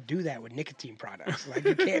 you can't do that with nicotine products. Like,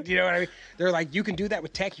 you can't, you know what I mean? They're like, you can do that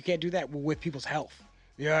with tech. You can't do that with people's health.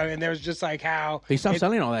 You know what I mean? There's just like how... They stopped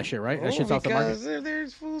selling all that shit, right? That shit's off the market. Because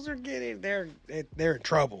there's fools are getting... They're in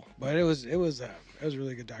trouble. But it was a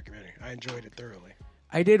really good documentary. I enjoyed it thoroughly.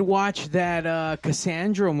 I did watch that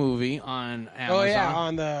Cassandra movie on Amazon. Oh, yeah,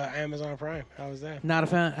 on the Amazon Prime. How was that? Not a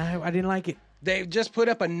fan. I didn't like it. They just put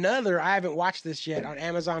up another, I haven't watched this yet, on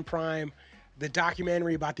Amazon Prime, the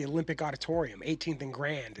documentary about the Olympic Auditorium, 18th and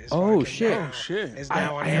Grand. Is Oh, shit. Is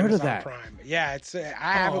now on I Amazon heard of that. Prime. Yeah, it's. I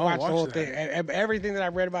haven't watched the whole thing. Everything that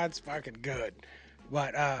I've read about it's fucking good.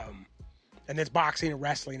 But, and it's boxing and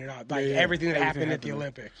wrestling and all, like everything that happened at the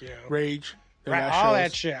Olympic, you know. Rage. Right, all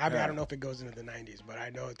that shit. I mean, I don't know if it goes into the 90s, but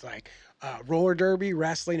I know it's like roller derby,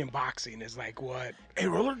 wrestling, and boxing is like what. Hey,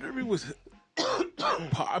 roller derby was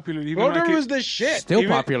popular. Even roller derby was the shit. Still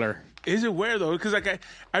popular. Is it where though? Because like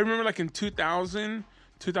I remember like in 2000,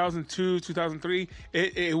 2002, 2003,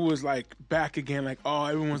 it was like back again. Like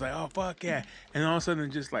everyone was like, oh fuck yeah, and all of a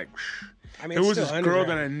sudden just like, I mean, there was this girl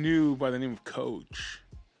that I knew by the name of Coach.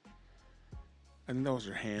 I think that was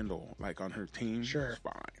her handle, like on her team. Sure,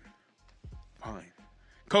 fine.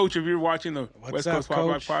 Coach, if you're watching the What's West Coast up, Pop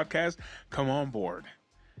Coach? Podcast, come on board.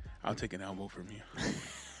 I'll take an elbow from you.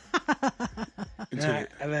 And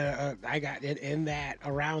then I got in that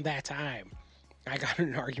around that time, I got in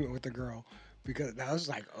an argument with the girl because that was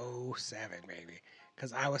like 07 maybe.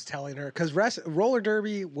 Because I was telling her because roller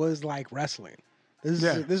derby was like wrestling. This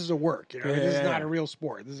is a work, you know. This is not a real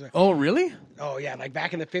sport. This is Oh, really? Oh yeah, like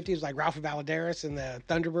back in the 50s, like Ralph Valadares and the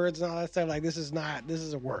Thunderbirds and all that stuff. Like this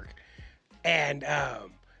is a work. And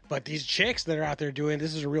but these chicks that are out there doing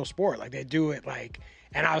this is a real sport. Like they do it like.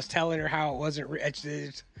 And I was telling her how it wasn't.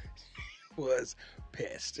 It was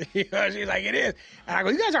pissed. You know, she's like, it is. And I go,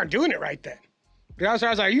 you guys aren't doing it right then. You know, so I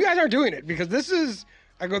was like, you guys aren't doing it because this is.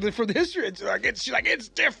 I go for the history. It's like she's like it's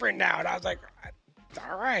different now, and I was like, it's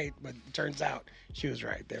all right. But it turns out she was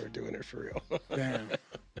right. They were doing it for real. Damn.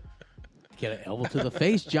 Get an elbow to the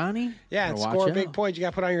face, Johnny. Yeah, and score a big point. You got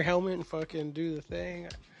to put on your helmet and fucking do the thing.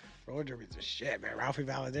 Roller derby's the shit, man. Ralphie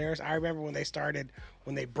Valadares. I remember when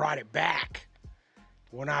they brought it back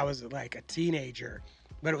when I was like a teenager.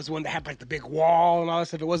 But it was one that had like the big wall and all that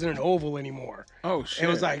stuff. It wasn't an oval anymore. Oh shit! It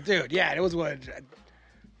was like, dude, yeah, it was what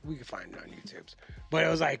we could find it on YouTube's. But it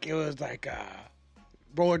was like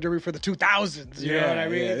roller derby for the 2000s. You know what I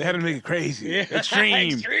mean? Yeah. They had to make it crazy. Yeah.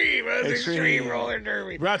 Extreme. Extreme. It was extreme roller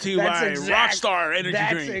derby. Brought to you by Rockstar Energy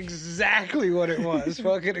That's Drink. exactly what it was.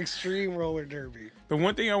 Fucking extreme roller derby. The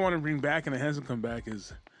one thing I want to bring back, and it hasn't come back,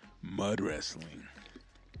 is mud wrestling.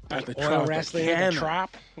 At the Oil wrestling at the Tropicana.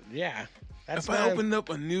 Trop. Yeah. That's If I opened up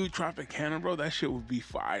a new Tropicana, bro, that shit would be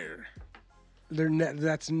fire.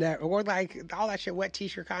 That's never, or like all that shit, wet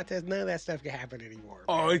t-shirt contest, none of that stuff can happen anymore.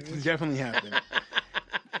 Oh, it can definitely happen.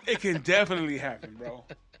 It can definitely happen, bro.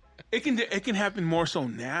 It can happen more so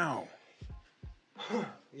now.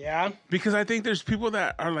 Yeah? Because I think there's people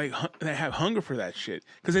that are like that have hunger for that shit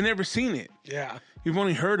because they never seen it. Yeah. You've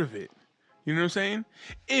only heard of it. You know what I'm saying?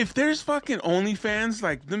 If there's fucking OnlyFans,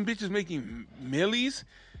 like them bitches making millies,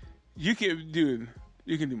 you can do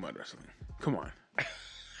mud wrestling. Come on.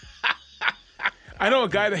 I know a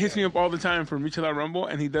guy that hits me up all the time for Michelin Rumble,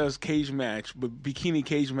 and he does cage match, but bikini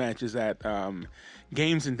cage matches at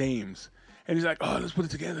Games and Dames. And he's like, "Oh, let's put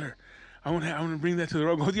it together. I want to bring that to the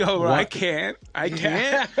road." I go, "Yo, bro, I can't,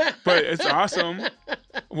 but it's awesome.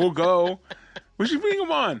 We'll go. We should bring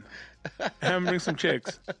him on. Have him bring some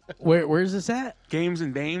chicks." Where's this at? Games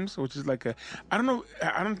and Dames, which is like I don't know.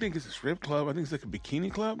 I don't think it's a strip club. I think it's like a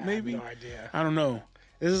bikini club, maybe. I have no idea. I don't know.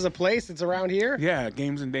 This is a place that's around here? Yeah,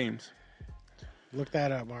 Games and Dames. Look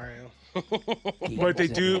that up, Mario. But they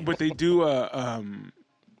do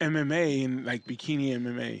MMA and like bikini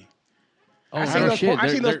MMA. Oh, I've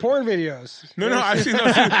seen those porn videos. No, I've seen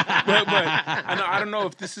those too. But I don't know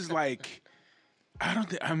if this is like. I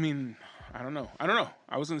don't know.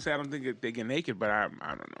 I was gonna say I don't think they get naked, but I don't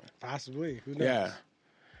know. Possibly. Who knows? Yeah.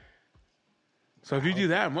 So if you do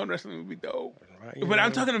that, mud wrestling would be dope. Right, But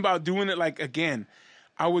I'm talking about doing it like again.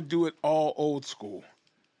 I would do it all old school.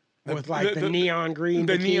 With like the neon green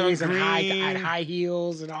the neon bikinis and green, high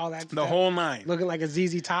heels and all that the stuff. whole nine. Looking like a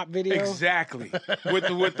ZZ Top video. Exactly. with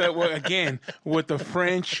the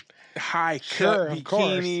French high cut Sure, of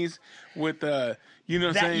bikinis with the you know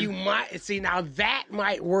what I'm That saying? you might see now. That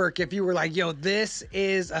might work if you were like, "Yo, this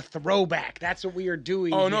is a throwback. That's what we are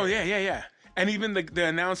doing." Oh here. no, yeah. And even the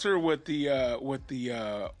announcer with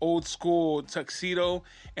the old school tuxedo,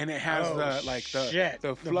 and it has the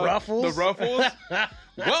ruffles. The ruffles.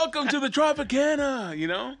 Welcome to the Tropicana. You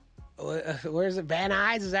know. Where's it? Van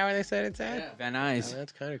Nuys? Is that where they said it's at? Yeah, Van Nuys. Oh,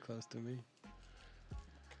 that's kind of close to me.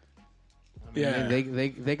 Yeah.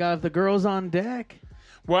 They got the girls on deck.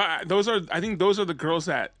 Well, I think those are the girls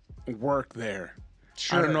that work there.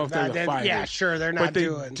 Sure. I don't know if they're the fighters. Yeah, sure. They're not but they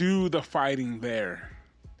doing. do the fighting there.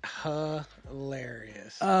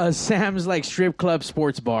 Hilarious. Sam's like strip club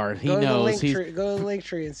sports bar. He knows. Go to the link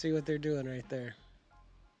tree and see what they're doing right there.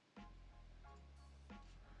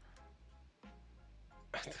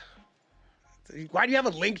 Why do you have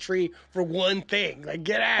a link tree for one thing? Like,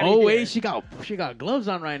 get out of here. Oh wait, she got gloves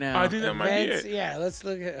on right now. I think that might be Events, it. yeah, let's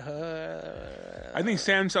look at her. I think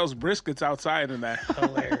Sam sells briskets outside in that.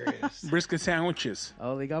 Hilarious. Brisket sandwiches.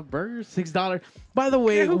 Oh, they got burgers, $6. By the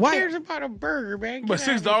way, Yeah, who why? cares about a burger, man? But Get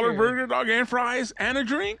out of $6 here. burger, dog, and fries, and a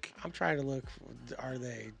drink? I'm trying to look. Are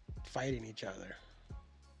they fighting each other?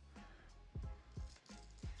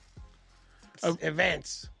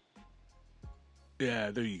 Events.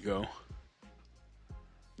 Yeah, there you go.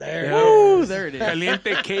 There it Ooh, is. there it is.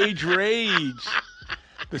 Caliente Cage Rage.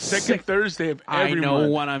 The second Thursday of every I know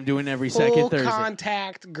month. what I'm doing every Full second Thursday.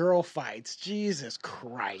 contact girl fights. Jesus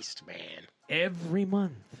Christ, man. Every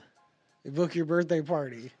month. Book your birthday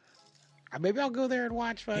party. Maybe I'll go there and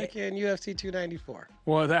watch fucking UFC 294.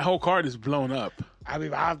 Well, that whole card is blown up. I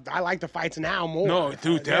mean, I like the fights now more. No,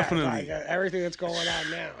 dude, definitely. Like, everything that's going on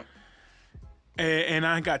now. And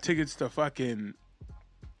I got tickets to fucking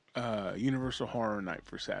Universal Horror Night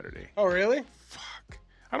for Saturday. Oh, really? Fuck.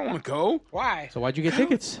 I don't want to go. Why? So why'd you get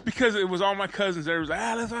tickets? Because it was all my cousins. Everybody was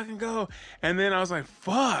like, let's fucking go. And then I was like,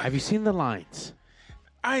 fuck. Have you seen the lines?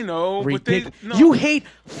 I know. But You hate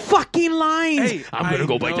fucking lines. Hey, I'm going to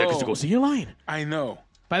go buy tickets to know. go see your line. I know.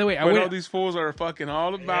 By the way, But all these fools are fucking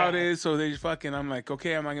all about it. So they fucking, I'm like,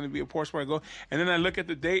 okay, am I going to be a Porsche where I go? And then I look at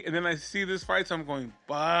the date and then I see this fight. So I'm going,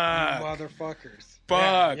 fuck. Motherfuckers.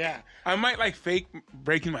 Fuck. Yeah. I might like fake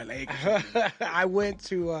breaking my leg. I went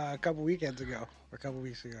to a couple weekends ago, or a couple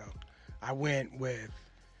weeks ago. I went with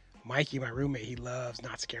Mikey, my roommate. He loves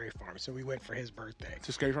Not Scary Farm. So we went for his birthday.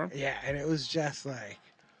 To Scary Farm? Yeah, and it was just like,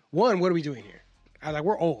 one, what are we doing here? I was like,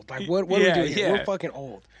 we're old. Like, what are we doing here? Yeah. We're fucking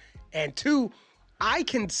old. And two, I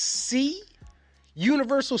can see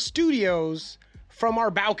Universal Studios from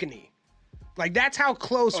our balcony. Like, that's how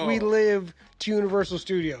close we live to Universal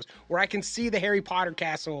Studios, where I can see the Harry Potter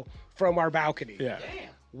castle from our balcony. Yeah.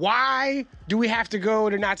 Why do we have to go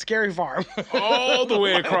to Not Scary Farm? All the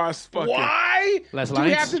way across fucking. Why Less do we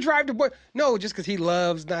lines? have to drive to No, just because he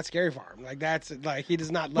loves Not Scary Farm. Like, that's, like, he does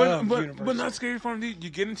not love Universal. But Not Scary Farm, dude, you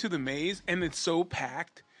get into the maze and it's so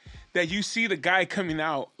packed that you see the guy coming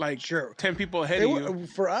out like Sure. 10 people ahead of you.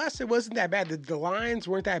 For us, it wasn't that bad. The lines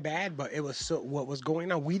weren't that bad, but it was what was going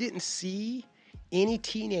on. We didn't see any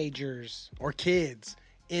teenagers or kids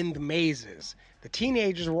in the mazes. The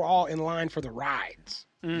teenagers were all in line for the rides.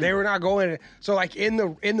 They were not going. So like in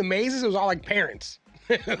the mazes, it was all like parents.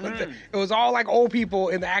 It was all like old people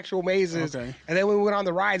in the actual mazes. Okay. And then when we went on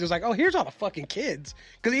the rides, it was like, oh, here's all the fucking kids.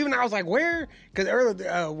 Because even I was like, where? Because earlier,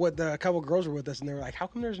 a couple of girls were with us, and they were like, how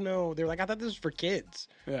come there's no? They were like, I thought this was for kids.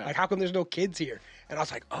 Yeah. Like, how come there's no kids here? And I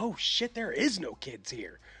was like, oh shit, there is no kids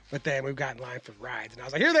here. But then we've got in line for rides, and I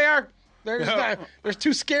was like, here they are. They're just they're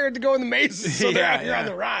too scared to go in the mazes, so they're out here on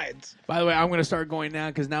the rides. By the way, I'm gonna start going now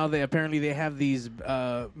because now they have these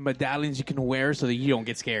medallions you can wear so that you don't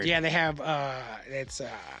get scared. Yeah, they have it's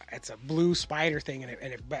a blue spider thing, and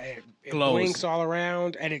it Glows. blinks all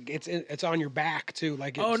around, and it's on your back too.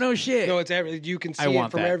 Like, Oh, no shit. No, you can see I it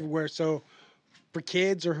want from that. everywhere. So for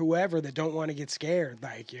kids or whoever that don't want to get scared,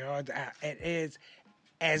 like, you know, it is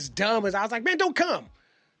as dumb as I was like, man, don't come.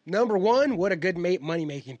 Number one, what a good money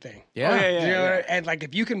making thing. Yeah. You know, and like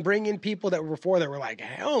if you can bring in people that were before that were like,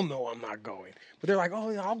 hell no, I'm not going. But they're like, oh,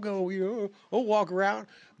 yeah, I'll go, you know, I'll walk around.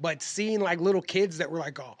 But seeing like little kids that were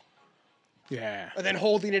like, oh, Yeah. and then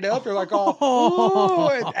holding it up, they're like,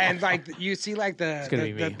 oh, and like you see like gonna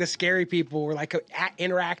be me. the scary people were like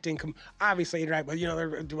interacting, obviously interact, but you know,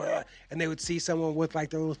 and they would see someone with like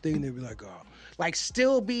their little thing, and they'd be like, oh, like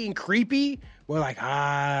still being creepy. We're like,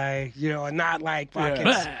 hi, you know, and not like fucking,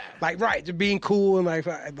 like, right, just being cool and like,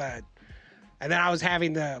 but, and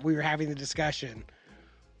then we were having the discussion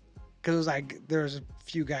because it was like there was a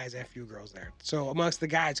few guys and a few girls there. So amongst the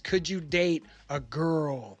guys, could you date a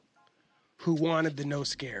girl who wanted the no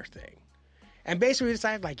scare thing? And basically we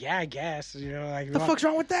decided, like, yeah, I guess, you know, like, What the fuck's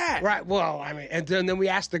wrong with that? right? Well, I mean, and then we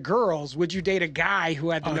asked the girls, would you date a guy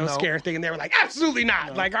who had the no no. scare thing? And they were like, absolutely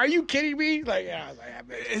not. Like, are you kidding me? Like, yeah, I was like, yeah,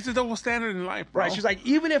 man. It's a double standard in life, bro. Right? She's like,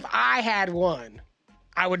 even if I had one,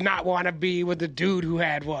 I would not want to be with the dude who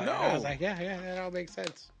had one. No. And I was like, yeah, that all makes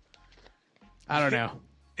sense. I don't know.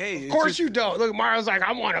 Hey, Of course you don't. Look, Mario's like,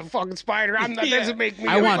 I want a fucking spider. I'm not. Yeah. Doesn't make me.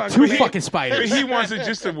 I a want fucking two man. fucking spiders. He wants it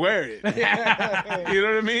just to wear it. You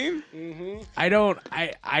know what I mean?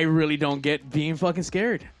 I really don't get being fucking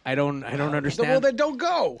scared. I don't understand. Well, then don't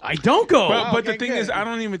go. I don't go. But the okay, thing good. is, I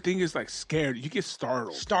don't even think it's like scared. You get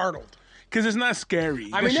startled Startled. because it's not scary.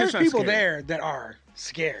 I That mean, shit's there's not people scary. there that are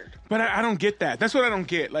scared. But I don't get that. That's what I don't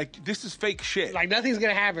get. Like, this is fake shit. Like nothing's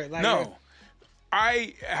gonna happen. Like, no.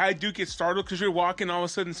 I do get startled because you're walking, all of a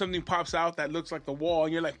sudden something pops out that looks like the wall,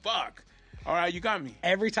 and you're like, fuck. All right, you got me.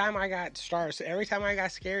 Every time I got scared,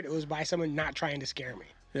 it was by someone not trying to scare me.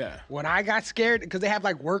 Yeah. When I got scared, because they have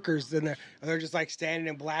like workers in there, and they're just like standing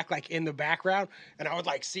in black, like in the background, and I would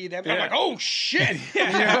like see them. And I'm Yeah. like, oh shit,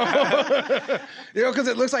 you know, because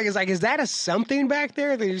it looks like is that a something back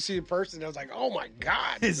there? Then you see a person, and I was like, oh my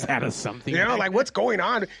god, Is that a something? you know, like what's going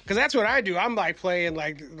on? Because that's what I do. I'm like playing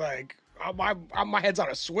like my head's on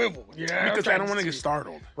a swivel, you know, Because I don't want to get see.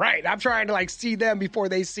 startled. Right, I'm trying to like see them before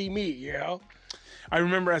they see me, you know. I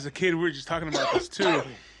remember as a kid, we were just talking about this too.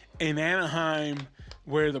 In Anaheim,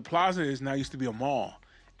 where the plaza is now, used to be a mall,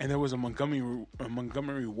 and there was a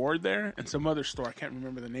Montgomery Ward there, and some other store. I can't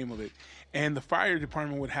remember the name of it. And the fire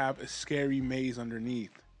department would have a scary maze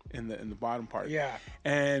underneath in the bottom part. Yeah.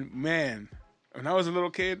 And man, when I was a little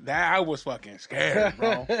kid, I was fucking scared,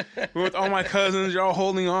 bro. We with all my cousins, you're all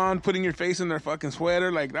holding on, putting your face in their fucking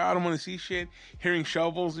sweater, like, I don't want to see shit. Hearing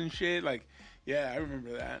shovels and shit, like, yeah, I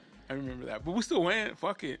remember that. But we still went.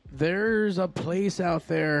 Fuck it. There's a place out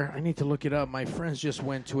there. I need to look it up. My friends just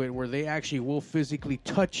went to it where they actually will physically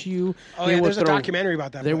touch you. Oh They yeah, will there's a documentary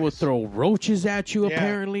about that. They will place. throw roaches at you. Yeah.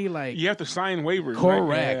 Apparently, like You have to sign waivers.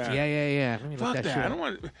 correct. Right? Yeah. Let me look Fuck that that. shit I up. don't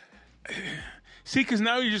want. See, because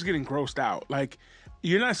now you're just getting grossed out. Like,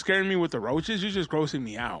 you're not scaring me with the roaches. You're just grossing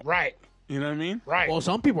me out. Right. You know what I mean? Right. Well,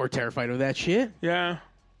 some people are terrified of that shit. Yeah.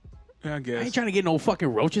 I I guess. ain't trying to get no fucking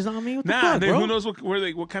roaches on me. What the Nah, fuck, bro? who knows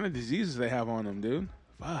what kind of diseases they have on them, dude?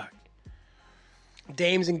 Fuck.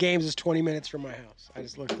 Dames and Games is 20 minutes from my house. I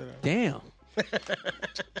just looked it up. Damn.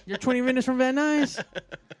 You're 20 minutes from Van Nuys?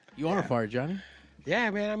 You are far, Johnny. Yeah,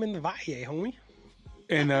 man, I'm in the Valle, homie.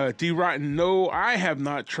 And D Rotten, no, I have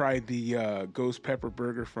not tried the ghost pepper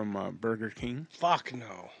burger from Burger King. Fuck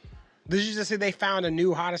no. Did you just say they found a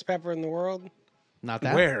new hottest pepper in the world? Not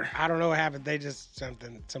that. Where? I don't know what happened. They just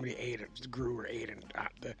somebody ate it, grew or ate it.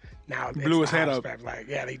 Now Blew his the head hot up. spec. Like,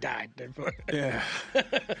 yeah, they died. Yeah.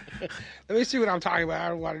 Let me see what I'm talking about. I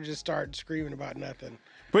don't want to just start screaming about nothing.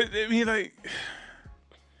 But I mean, like,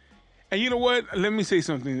 and you know what? Let me say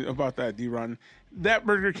something about that, D-Ron. That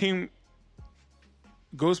Burger King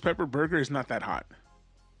Ghost Pepper Burger is not that hot.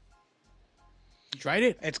 You tried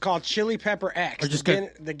it? It's called Chili Pepper X. Or just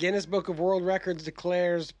The Guinness Book of World Records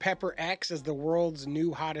declares Pepper X as the world's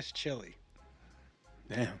new hottest chili.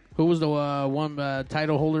 Damn. Who was the one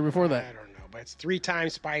title holder before I that? don't know, but it's 3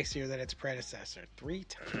 times spicier than its predecessor. 3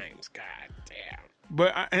 times, god damn.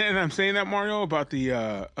 But and I'm saying that, Mario, about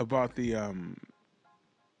the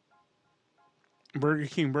Burger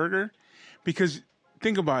King burger, because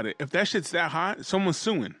think about it. If that shit's that hot, someone's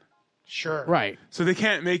suing. Sure. Right. So they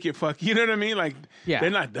can't make it fuck. You know what I mean? Like, Yeah. they're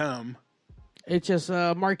not dumb. It's just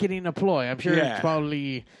a marketing a ploy. I'm sure Yeah. it's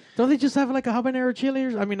probably. Don't they just have like a habanero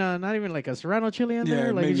chili? I mean, not even like a serrano chili in there.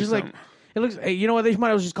 Like maybe it's just like something. it looks. Hey, you know what? They might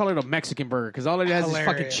as well just call it a Mexican burger because all it has is fucking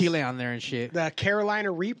Hilarious. chile on there and shit. The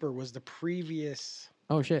Carolina Reaper was the previous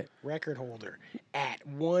Oh shit. record holder at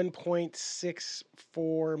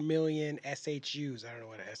 1.64 million SHUs. I don't know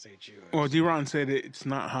what a SHU is. Well, D-Ron said it's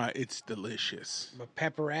not hot. It's delicious. But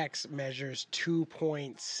Pepper X measures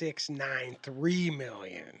 2.693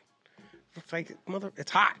 million. It's like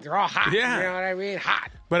it's hot. They're all hot. Yeah. You know what I mean? Hot.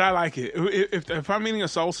 But I like it. If I'm eating a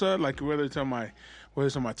salsa, like whether it's on my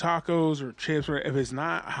tacos or chips, or if it's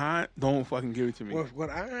not hot, don't fucking give it to me. Well, when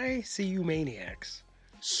I see you maniacs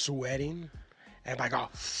sweating and like, oh,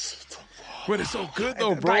 But it's so good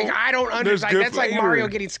though, bro. like I don't There's understand. good That's like flavor. Mario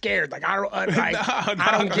getting scared. Like I don't, like, No,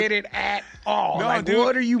 I don't no. get it at all. No, like dude.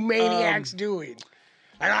 what are you maniacs doing?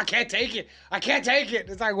 Like I can't take it. I can't take it.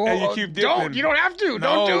 It's like, well, And you keep don't. dipping. You don't have to. No,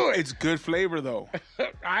 Don't do it. It's good flavor though.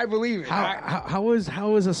 I believe it. How is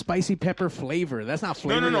a spicy pepper flavor? That's not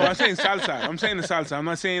flavor. No. I'm saying salsa. I'm saying the salsa. I'm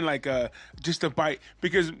not saying like just a bite,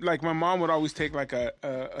 because like my mom would always take like a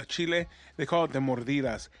chile. They call it the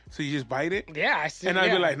mordidas. So you just bite it, yeah, I see. and I'd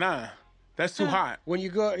yeah. be like, nah, that's too hot. When you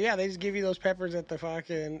go, yeah, they just give you those peppers at the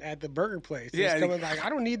burger place. They Yeah, just come in like, I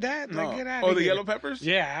don't need that. No. Like, get out Oh, of the here. yellow peppers?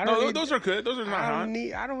 Yeah, I don't No, need, those are good. Those are not hot.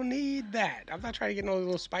 I don't need that. I'm not trying to get no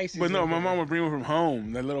little spices. But no, in my there. mom would bring them from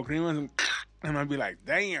home, the little green ones, and I'd be like,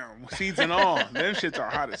 damn, seeds and all. Them shits are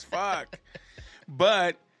hot as fuck.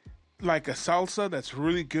 But like a salsa that's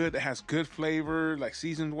really good, that has good flavor, like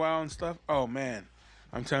seasoned well and stuff. Oh man,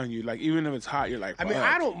 I'm telling you, like even if it's hot, you're like, I mean, fuck.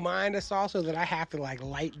 I don't mind a salsa that I have to like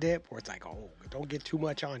light dip, where it's like, oh, don't get too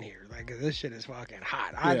much on here. Like this shit is fucking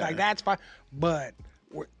hot. I Yeah. like that's fine, but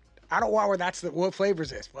I don't want where what flavor is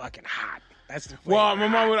this? Fucking hot. That's the flavor. Well, my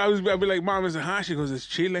mom would I'd be like, Mom, is it hot? She goes, it's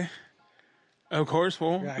chile. Of course,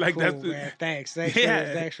 fool. Yeah, Like cool, that's man. Thanks for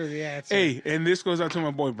the answer. Hey, and this goes out to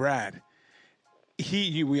my boy Brad.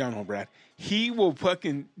 We all know Brad. He will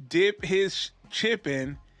fucking dip his chip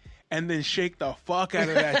in and then shake the fuck out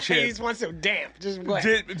of that He chip. just wants it damp, just wet.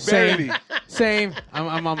 Barely. Same.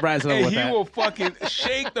 I'm on Brad's level And with he that. will fucking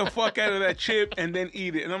shake the fuck out of that chip and then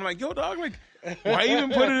eat it. And I'm like, yo, dog, like, why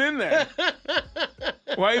even put it in there?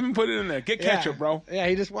 Why even put it in there? Get ketchup, bro. Yeah,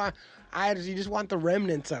 you just want the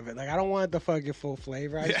remnants of it. Like I don't want the fucking full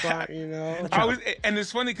flavor. I just want, And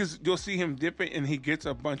it's funny because you'll see him dip it and he gets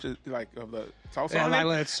a bunch of of the salsa Yeah, on like it.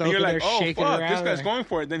 let it soak and you're in like, there, oh shaking it fuck, this around, guy's like- going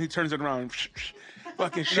for it. Then he turns it around,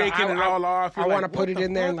 fucking shaking it all off. I You're want to like, put what it the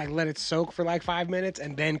in there and fuck? like let it soak for like 5 minutes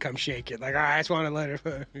and then come shake it. Like I just want to let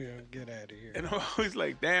it get out of here. And I'm always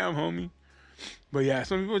like, damn, homie. But yeah,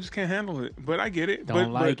 some people just can't handle it. But I get it.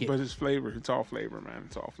 Don't like it. But it's flavor. It's all flavor, man.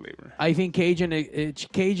 It's all flavor. I think Cajun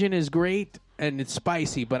is great and it's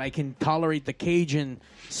spicy, but I can tolerate the Cajun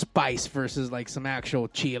spice versus like some actual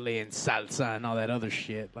chile and salsa and all that other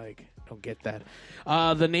shit. Like, don't get that.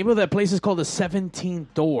 The name of that place is called the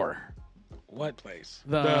 17th Door. What place?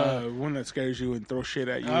 The one that scares you and throws shit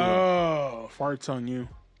at you. Oh, Farts on you.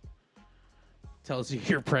 Tells you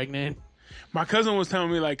you're pregnant. My cousin was telling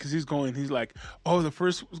me, like, because he's like, oh, the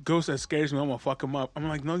first ghost that scares me, I'm going to fuck him up. I'm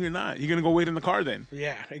like, no, you're not. You're going to go wait in the car then.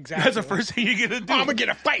 yeah, exactly. That's the first thing you're going to do. Oh, I'm gonna get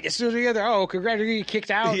a fight as soon as we get there. Oh, congratulations, you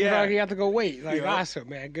kicked out. Yeah. You have to go wait. Like Yeah. awesome,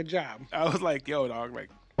 man. Good job. I was like, yo, dog, like,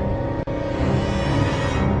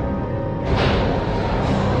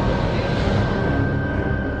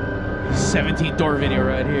 17th Door video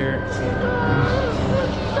right here.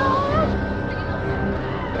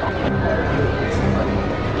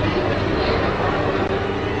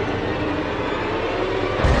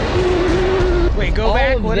 Wait, go Oh,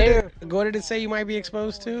 back. there. What did it say you might be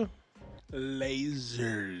exposed to?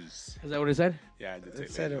 lasers. Is that what it said? Yeah, I did say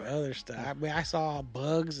It said lasers. other stuff. I mean, I saw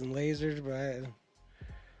bugs and lasers, but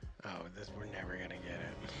we're never gonna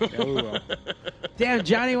get it. Yeah, we will. Damn,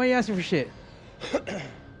 Johnny, why you asking for shit?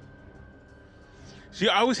 See,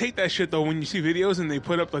 I always hate that shit though when you see videos and they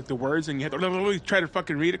put up like the words and you have to try to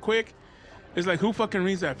fucking read it quick. It's like, who fucking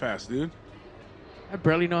reads that fast, dude? I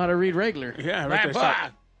barely know how to read regular. Yeah, right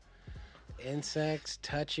there. Insects,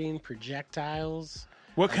 touching, projectiles.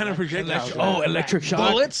 What kind of projectiles? Oh, electric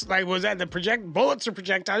shock. Bullets? Like, was that the bullets or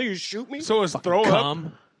projectiles? You shoot me? So it's throw up.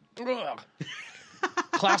 Ugh.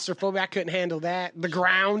 Claustrophobic, I couldn't handle that. The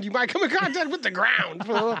ground. You might come in contact with the ground.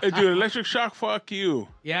 Hey, dude, electric shock, fuck you.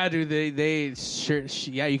 Yeah, dude, they sure,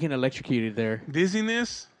 yeah, you can electrocute it there.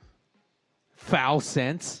 Dizziness. Foul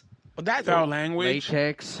sense. Well, that Foul language.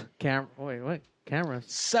 Latex. Wait, what? Cameras.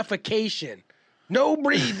 Suffocation. No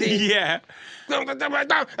breathing. Yeah.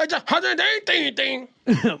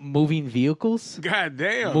 Moving vehicles. God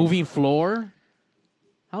damn. Moving floor.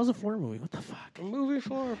 How's the floor moving? What the fuck? Moving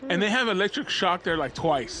floor. And they have electric shock there like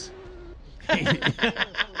twice.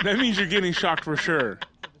 That means you're getting shocked for sure.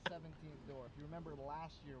 The 17th door. If you remember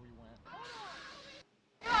last year we went.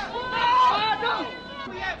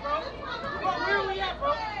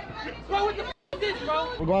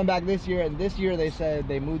 We're going back this year, and this year they said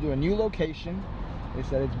they moved to a new location. They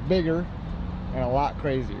said it's bigger and a lot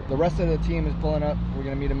crazier. The rest of the team is pulling up. We're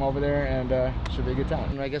gonna meet them over there, and should be a good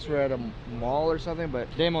time. I guess we're at a mall or something, but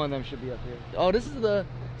Damo and them should be up here. Oh, this is the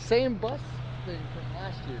same bus thing from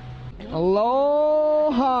last year.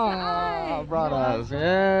 Aloha, brothers.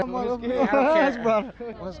 Yeah, brother.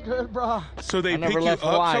 What's good, bro? So they I pick never you left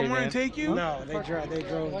up Hawaii, somewhere man. and take you? No, they drove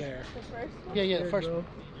there. Yeah, the first one.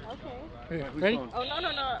 Okay. Ready? Oh,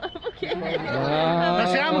 no. Okay.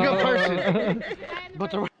 See, I'm a good person.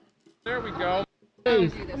 But There we go.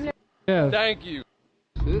 yeah. Thank you.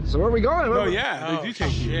 So where are we going? Oh, yeah. They do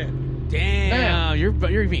take you. Damn, you're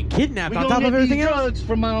being kidnapped on top of everything else. Drugs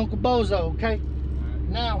from my Uncle Bozo, okay?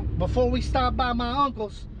 Now, before we stop by my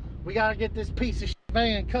uncle's, we gotta get this piece of shit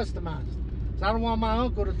van customized. So I don't want my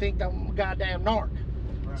uncle to think that I'm a goddamn narc.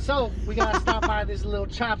 So we gotta stop by this little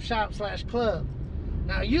chop shop / club.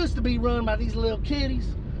 Now, it used to be run by these little kiddies,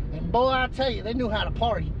 and boy, I tell you, they knew how to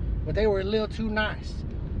party, but they were a little too nice.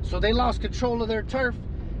 So they lost control of their turf,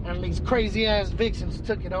 and these crazy ass vixens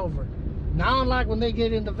took it over. Now, unlike when they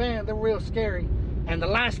get in the van, they're real scary. And the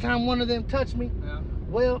last time one of them touched me,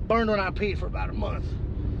 well, burned when I peed for about a month.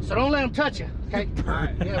 So don't let them touch you, okay?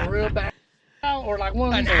 Yeah, real bad. Or like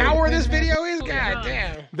one. An hour this video is? God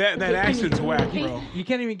damn. That accent's whack, bro. You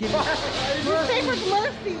can't even get. Say for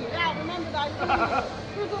mercy. Yeah, remember that.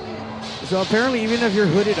 So apparently, even if you're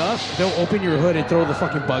hooded up, they'll open your hood and throw the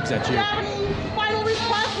fucking bugs at you. Any final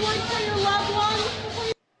request words for your loved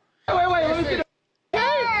ones? Wait, let me see the. Go!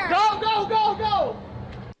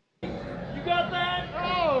 You got that?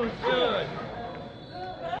 Oh, shit.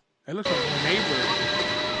 That looks like a neighbor.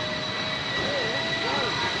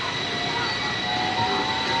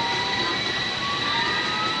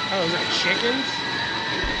 Oh, is that chickens?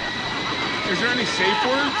 Is there any safe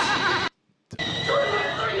words?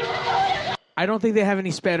 I don't think they have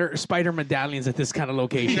any spider medallions at this kind of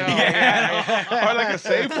location. Yeah. Or like a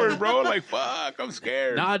safe word, bro. Like, fuck, I'm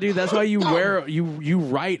scared. Nah, dude, that's why you wear you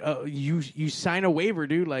write you sign a waiver,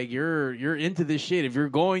 dude. Like you're into this shit. If you're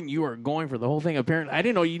going, you are going for the whole thing. Apparently, I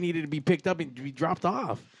didn't know you needed to be picked up and be dropped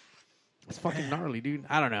off. It's fucking gnarly, dude.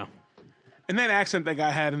 I don't know. And that accent that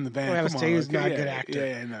guy had in the band. Well, Come on, he's not a yeah, good actor.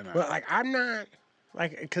 Yeah, no. But like, I'm not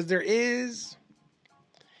like, because there is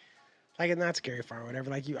like, it's not scary farm or whatever.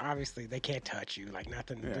 Like, you obviously they can't touch you. Like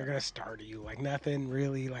nothing. Yeah. They're gonna startle you. Like nothing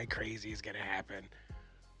really like crazy is gonna happen.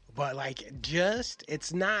 But like, just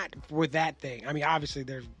it's not for that thing. I mean, obviously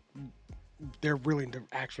they're willing to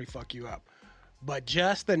actually fuck you up. But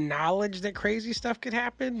just the knowledge that crazy stuff could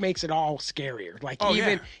happen makes it all scarier. Like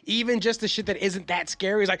even just the shit that isn't that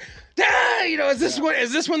scary is like, ah, you know, is this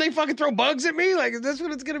when they fucking throw bugs at me? Like, is this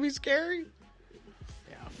when it's gonna be scary?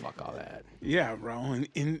 Yeah, fuck all that. Yeah, bro. No.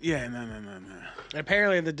 And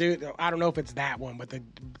apparently the dude, I don't know if it's that one, but the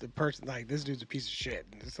person, like, this dude's a piece of shit.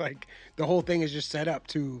 It's like the whole thing is just set up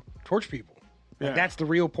to torture people. Like, Yeah. that's the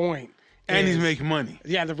real point. And he's is- making money.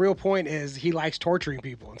 Yeah, the real point is he likes torturing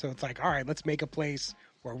people. And so it's like, all right, let's make a place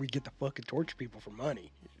where we get to fucking torture people for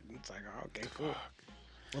money. It's like, oh, okay, cool.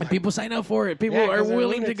 And people sign up for it. People Yeah, are 'cause they're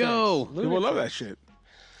willing to lunatics. go. People love that shit.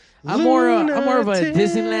 I'm more of a Lunatics.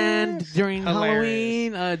 Disneyland during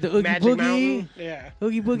Hilarious. Halloween. The Oogie Magic Boogie. Mountain. Yeah.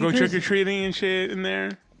 Oogie Boogie. Go Chris- trick or treating and shit in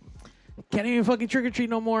there. Can't even fucking trick or treat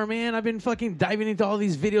no more, man. I've been fucking diving into all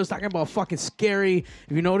these videos talking about fucking scary.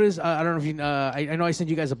 If you notice, I don't know if you. I know I sent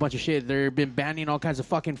you guys a bunch of shit. They've been banning all kinds of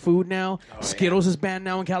fucking food now. Skittles is banned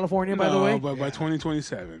now in California, by the way. But by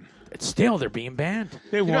 2027. still they're being banned.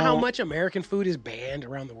 They You won't. know how much American food is banned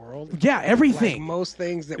around the world? Yeah, Like everything. most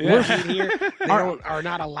things that we eat here, are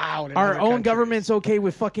not allowed in Our other own countries. government's okay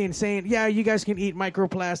with fucking saying, yeah, you guys can eat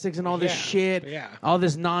microplastics and all this Yeah, shit. yeah. All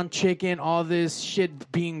this non-chicken, all this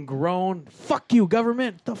shit being grown. Fuck you,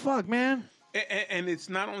 government. The fuck, man? And it's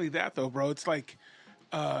not only that though, bro. It's like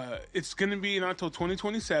it's gonna be not until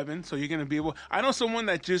 2027, so you're gonna be able. I know someone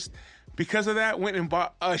that just because of that went and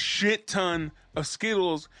bought a shit ton of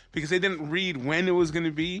Skittles because they didn't read when it was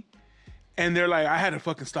gonna be, and they're like, I had to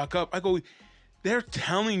fucking stock up. I go, they're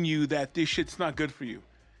telling you that this shit's not good for you,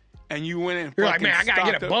 and you went and You're like, fucking man, I gotta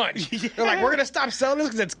get a stocked up." bunch. Yeah. They're like, we're gonna stop selling this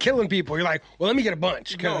because it's killing people. You're like, well, let me get a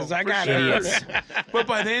bunch because No, I for got sure. Idiots. But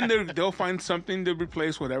by then they'll find something to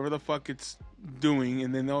replace whatever the fuck it's doing,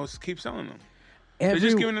 and then they'll just keep selling them. They're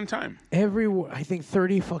just giving them time. I think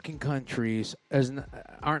 30 fucking countries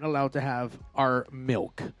aren't allowed to have our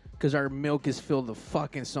milk because our milk is filled with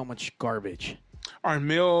fucking so much garbage. Our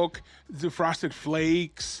milk, the Frosted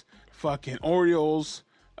Flakes, fucking Oreos,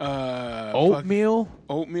 Oatmeal.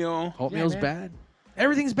 oatmeal. Oatmeal's man. bad.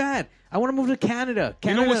 Everything's bad. I want to move to Canada. You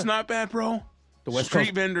Canada. know what's not bad, bro? The West Street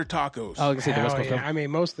Coast. vendor tacos. Oh, I was gonna say the Hell West Coast. yeah. I mean,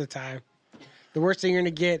 most of the time. The worst thing you're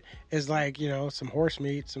gonna get is like, some horse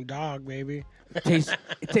meat, some dog, maybe.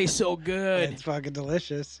 It tastes so good. It's fucking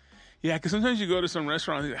delicious. Yeah, because sometimes you go to some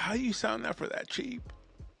restaurant, and how do you sound that for that cheap?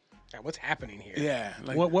 Yeah, what's happening here? Yeah,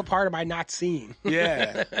 like What part am I not seeing?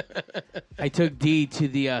 yeah. I took D to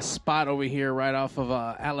the spot over here right off of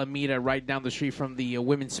Alameda, right down the street from the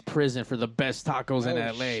women's prison for the best tacos in Oh,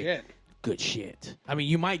 L.A. shit. Good shit. I mean,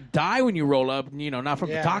 you might die when you roll up, not from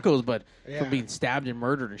Yeah. the tacos, but Yeah. from being stabbed and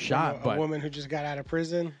murdered and shot. A But woman who just got out of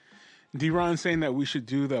prison. D-Ron saying that we should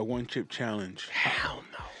do the one chip challenge. Hell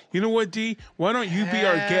no. You know what, D? Why don't you be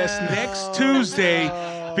our guest next Tuesday?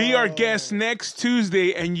 Be our guest next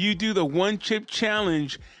Tuesday, and you do the one chip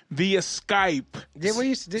challenge via Skype. Didn't you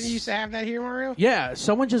used to have that here, Mario? yeah,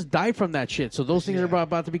 someone just died from that shit. So those things are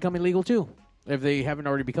about to become illegal too, if they haven't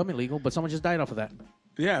already become illegal. But someone just died off of that.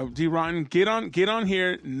 Yeah, D-Ron, get on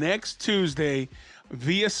here next Tuesday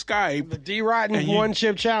via Skype. The D Rotten And you- one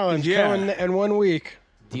chip challenge Yeah. coming in 1 week.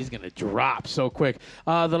 He's going to drop so quick.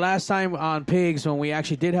 The last time on Pigs, when we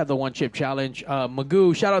actually did have the one chip challenge,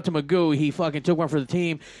 Magoo, shout out to Magoo, he fucking took one for the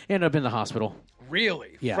team, ended up in the hospital.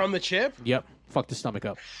 Really? Yeah. From the chip? Yep. Fucked his stomach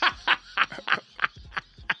up.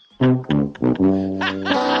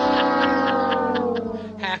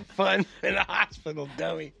 Have fun in the hospital,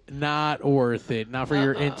 dummy. Not worth it. Not for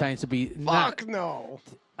your insides to be. Fuck no.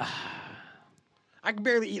 I can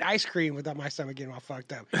barely eat ice cream without my stomach getting all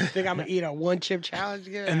fucked up. You think I'm going to eat a one chip challenge?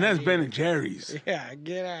 Get And outta that's here. Ben and Jerry's. Yeah,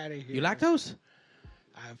 get out of here. You lactose?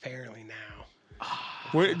 Apparently now.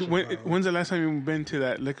 When's the last time you've been to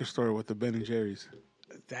that liquor store with the Ben and Jerry's?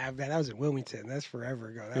 That was in Wilmington. That's forever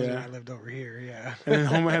ago. That was when Yeah. I lived over here. Yeah. And then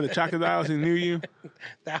Homer had the chocolate dials and knew you.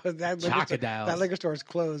 that liquor store, Chocodiles. that liquor store's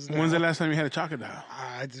closed now. When's the last time you had a chocolate dial?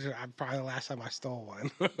 Probably the last time I stole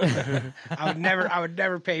one. I would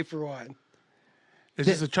never pay for one. It's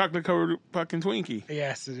just a chocolate covered fucking Twinkie.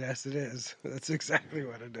 Yes, it is. That's exactly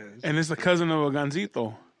what it is. And it's the cousin of a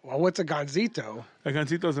Gansito. Well, what's a ganzito? A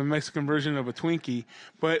Gansito is a Mexican version of a Twinkie,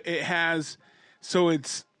 but it has, so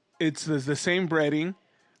it's the same breading,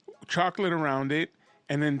 chocolate around it,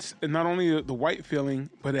 and then not only the white filling,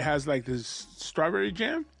 but it has like this strawberry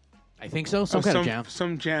jam. I think so. Some kind of jam.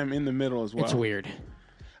 Some jam in the middle as well. It's weird.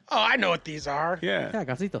 Oh, I know what these are. Yeah. Yeah,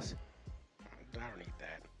 gasitos. I don't eat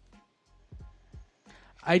that.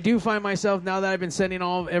 I do find myself, now that I've been sending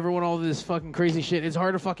everyone all this fucking crazy shit, it's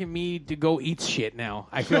hard to fucking me to go eat shit now.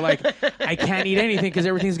 I feel like I can't eat anything because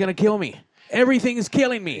everything's going to kill me. Everything is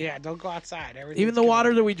killing me. Yeah, don't go outside. Even the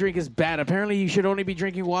water that we drink is bad. Apparently, you should only be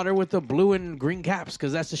drinking water with the blue and green caps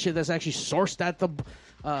because that's the shit that's actually sourced at the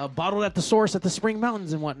bottled at the source at the Spring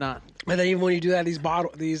Mountains and whatnot. And then even when you do that, these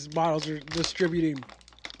bottles are distributing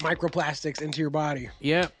microplastics into your body.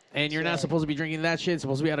 Yep. And you're not supposed to be drinking that shit. It's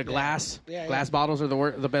supposed to be out of glass. Yeah, glass bottles are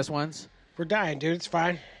the best ones. We're dying, dude. It's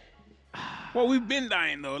fine. Well, we've been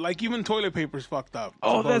dying though. Like even toilet paper's fucked up.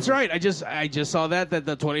 Oh, that's right. I just saw that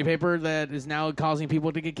the toilet paper that is now causing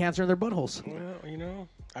people to get cancer in their buttholes. Well,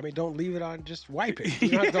 I mean, don't leave it on. Just wipe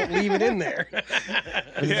it. Don't leave it in there.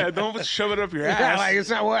 Yeah, don't shove it up your Yeah, ass. like it's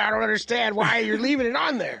not. I don't understand why you're leaving it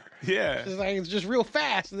on there. Yeah, It's just real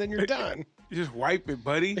fast, and then you're done. you just wipe it,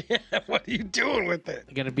 buddy. What are you doing with it?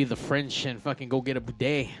 You're gonna be the French and fucking go get a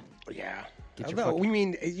bidet. Yeah. your No, fucking-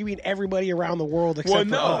 you mean everybody around the world except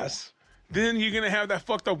for us. Then you're gonna have that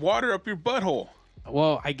fucked up water up your butthole.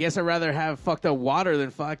 Well, I guess I'd rather have fucked up water than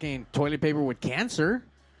fucking toilet paper with cancer.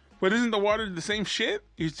 But isn't the water the same shit?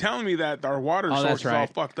 You're telling me that our water source that's is all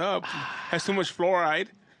right. fucked up, has too much fluoride.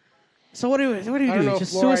 So what do you I don't know do? if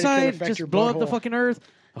Just fluoride can suicide? affect Just your blow up the butthole. fucking earth?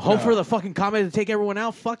 Hope for the fucking comet to take everyone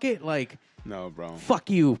out? Fuck it. Like, No, bro. fuck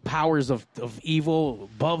you, powers of evil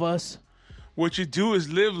above us. What you do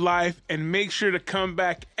is live life and make sure to come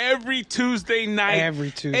back every Tuesday night.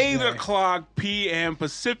 Every Tuesday. 8 o'clock p.m.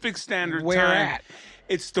 Pacific Standard Where Time. at?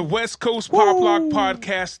 It's the West Coast Pop Lock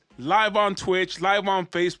Podcast, live on Twitch, live on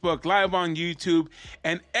Facebook, live on YouTube,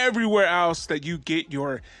 and everywhere else that you get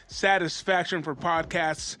your satisfaction for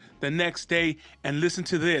podcasts the next day. And listen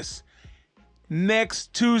to this.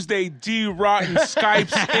 Next Tuesday, D Rotten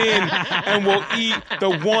Skypes in and we'll eat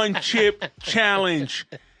the one chip challenge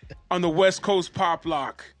on the West Coast Pop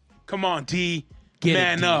Lock. Come on, D. Get it,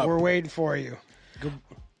 Man D. up. We're waiting for you.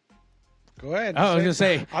 Go ahead. Oh, I was gonna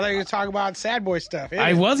say. I thought you were going to talk about sad boy stuff.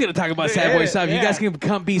 I was going to talk about sad boy stuff. You guys can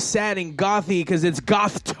come be sad and gothy because it's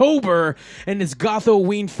Goth-Tober and it's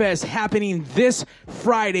Goth-O-Ween Fest happening this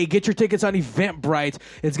Friday. Get your tickets on Eventbrite.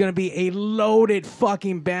 It's going to be a loaded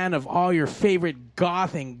fucking band of all your favorite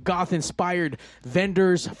goth and goth-inspired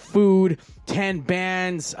vendors, food, 10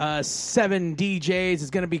 bands, 7 DJs. It's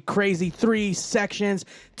going to be crazy. 3 sections,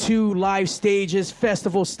 2 live stages,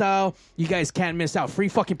 festival style. You guys can't miss out. Free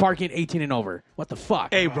fucking parking, 18 and over. What the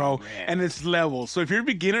fuck? Hey, bro. And it's levels. So if you're a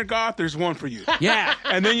beginner goth, there's one for you. Yeah.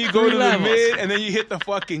 And then you go 3 to levels. the mid, and then you hit the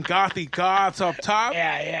fucking gothy goths up top.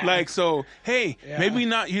 Yeah. Like, so, hey, maybe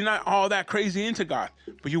you're not all that crazy into goth,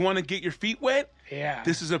 but you want to get your feet wet? Yeah.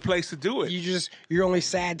 This is a place to do it. You're only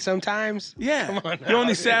sad sometimes? Yeah. Come on You're now.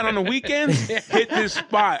 only sad on the weekends? Hit this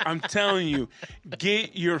spot. I'm telling you.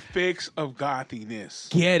 Get your fix of gothiness.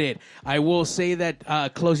 Get it. I will say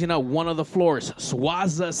that closing out one of the floors,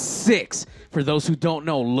 Swaza 6. For those who don't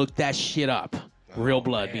know, look that shit up. Real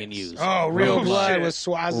blood being used. Oh, Real Oh, Blood shit. with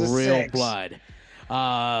Swaza Real 6. blood.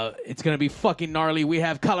 It's going to be fucking gnarly. We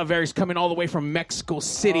have Calaveras coming all the way from Mexico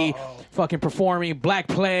City, fucking performing. Black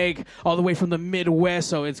Plague all the way from the Midwest,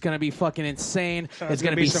 so it's going to be fucking insane. It's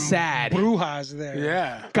going to be some sad. Brujas there.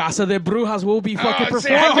 Yeah. Casa de Brujas will be fucking Oh,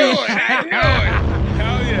 see, I performing. knew it.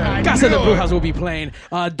 Hell yeah. Casa de knew Brujas will be playing.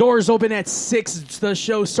 Doors open at 6. The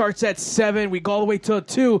show starts at 7. We go all the way till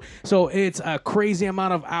 2. So it's a crazy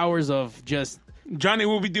amount of hours of just... Johnny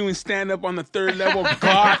will be doing stand-up on the 3rd level.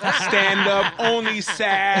 Goth stand-up. Only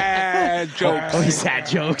sad jokes. Only sad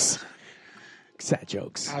jokes. Sad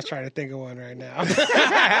jokes. I was trying to think of one right now.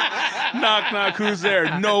 Knock, knock. Who's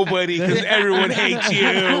there? Nobody, because everyone hates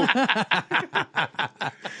you.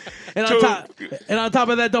 And on top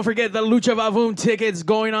of that, don't forget the Lucha Vavoom tickets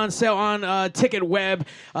going on sale on Ticket Web.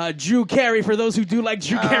 Drew Carey, for those who do like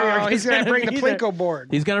Drew Carey. He's going to bring the be there. Plinko board.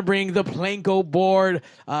 He's going to bring the Plinko board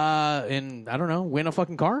and, I don't know, win a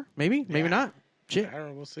fucking car? Maybe? Maybe not. Shit. I don't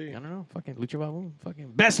know. We'll see. I don't know. Fucking Lucha Vavoom.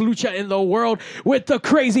 Fucking best lucha in the world with the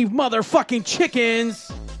crazy motherfucking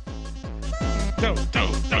chickens.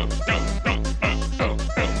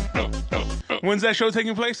 When's that show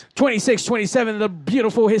taking place? 26-27, the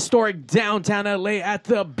beautiful historic downtown LA at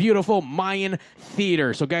the beautiful Mayan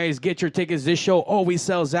Theater. So guys, get your tickets. This show always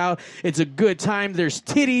sells out. It's a good time. There's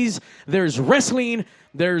titties, there's wrestling,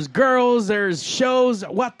 there's girls, there's shows.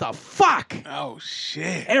 What the fuck? Oh,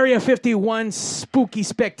 shit. Area 51, spooky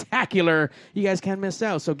spectacular. You guys can't miss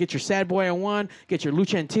out. So get your sad boy on one, get your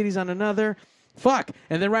lucha and titties on another. Fuck.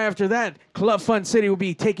 And then right after that, Club Fun City will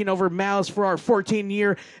be taking over Mal's for our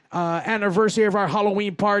 14-year anniversary of our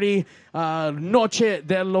Halloween party, Noche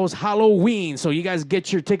de los Halloween. So you guys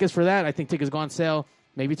get your tickets for that. I think tickets go on sale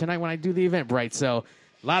maybe tonight when I do the Eventbrite. So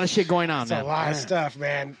a lot of shit going on, It's man. a lot of stuff,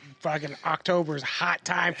 man. Fucking October's hot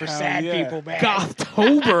time for Hell sad yeah. people, man.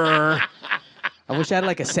 Goth-Tober. I wish I had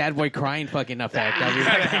like a sad boy crying fucking effect. We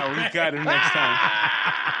got it next time.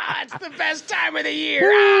 It's the best time of the year.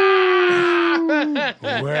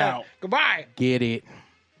 We're out. Goodbye. Get it.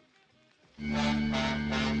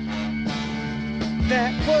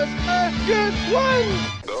 That was a good one.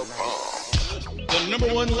 The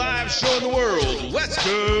number 1 live show in the world, West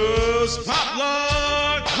Coast Pop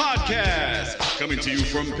Lock Podcast. Coming to you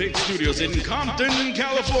from Pig Studios in Compton,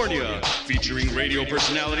 California. Featuring radio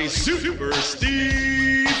personality Super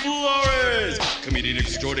Steve Flores. Comedian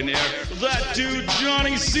extraordinaire, that dude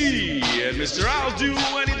Johnny C. And Mr. I'll Do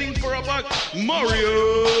Anything for a Buck,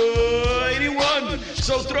 Mario 81.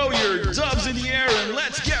 So throw your dubs in the air and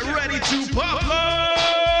let's get ready to pop.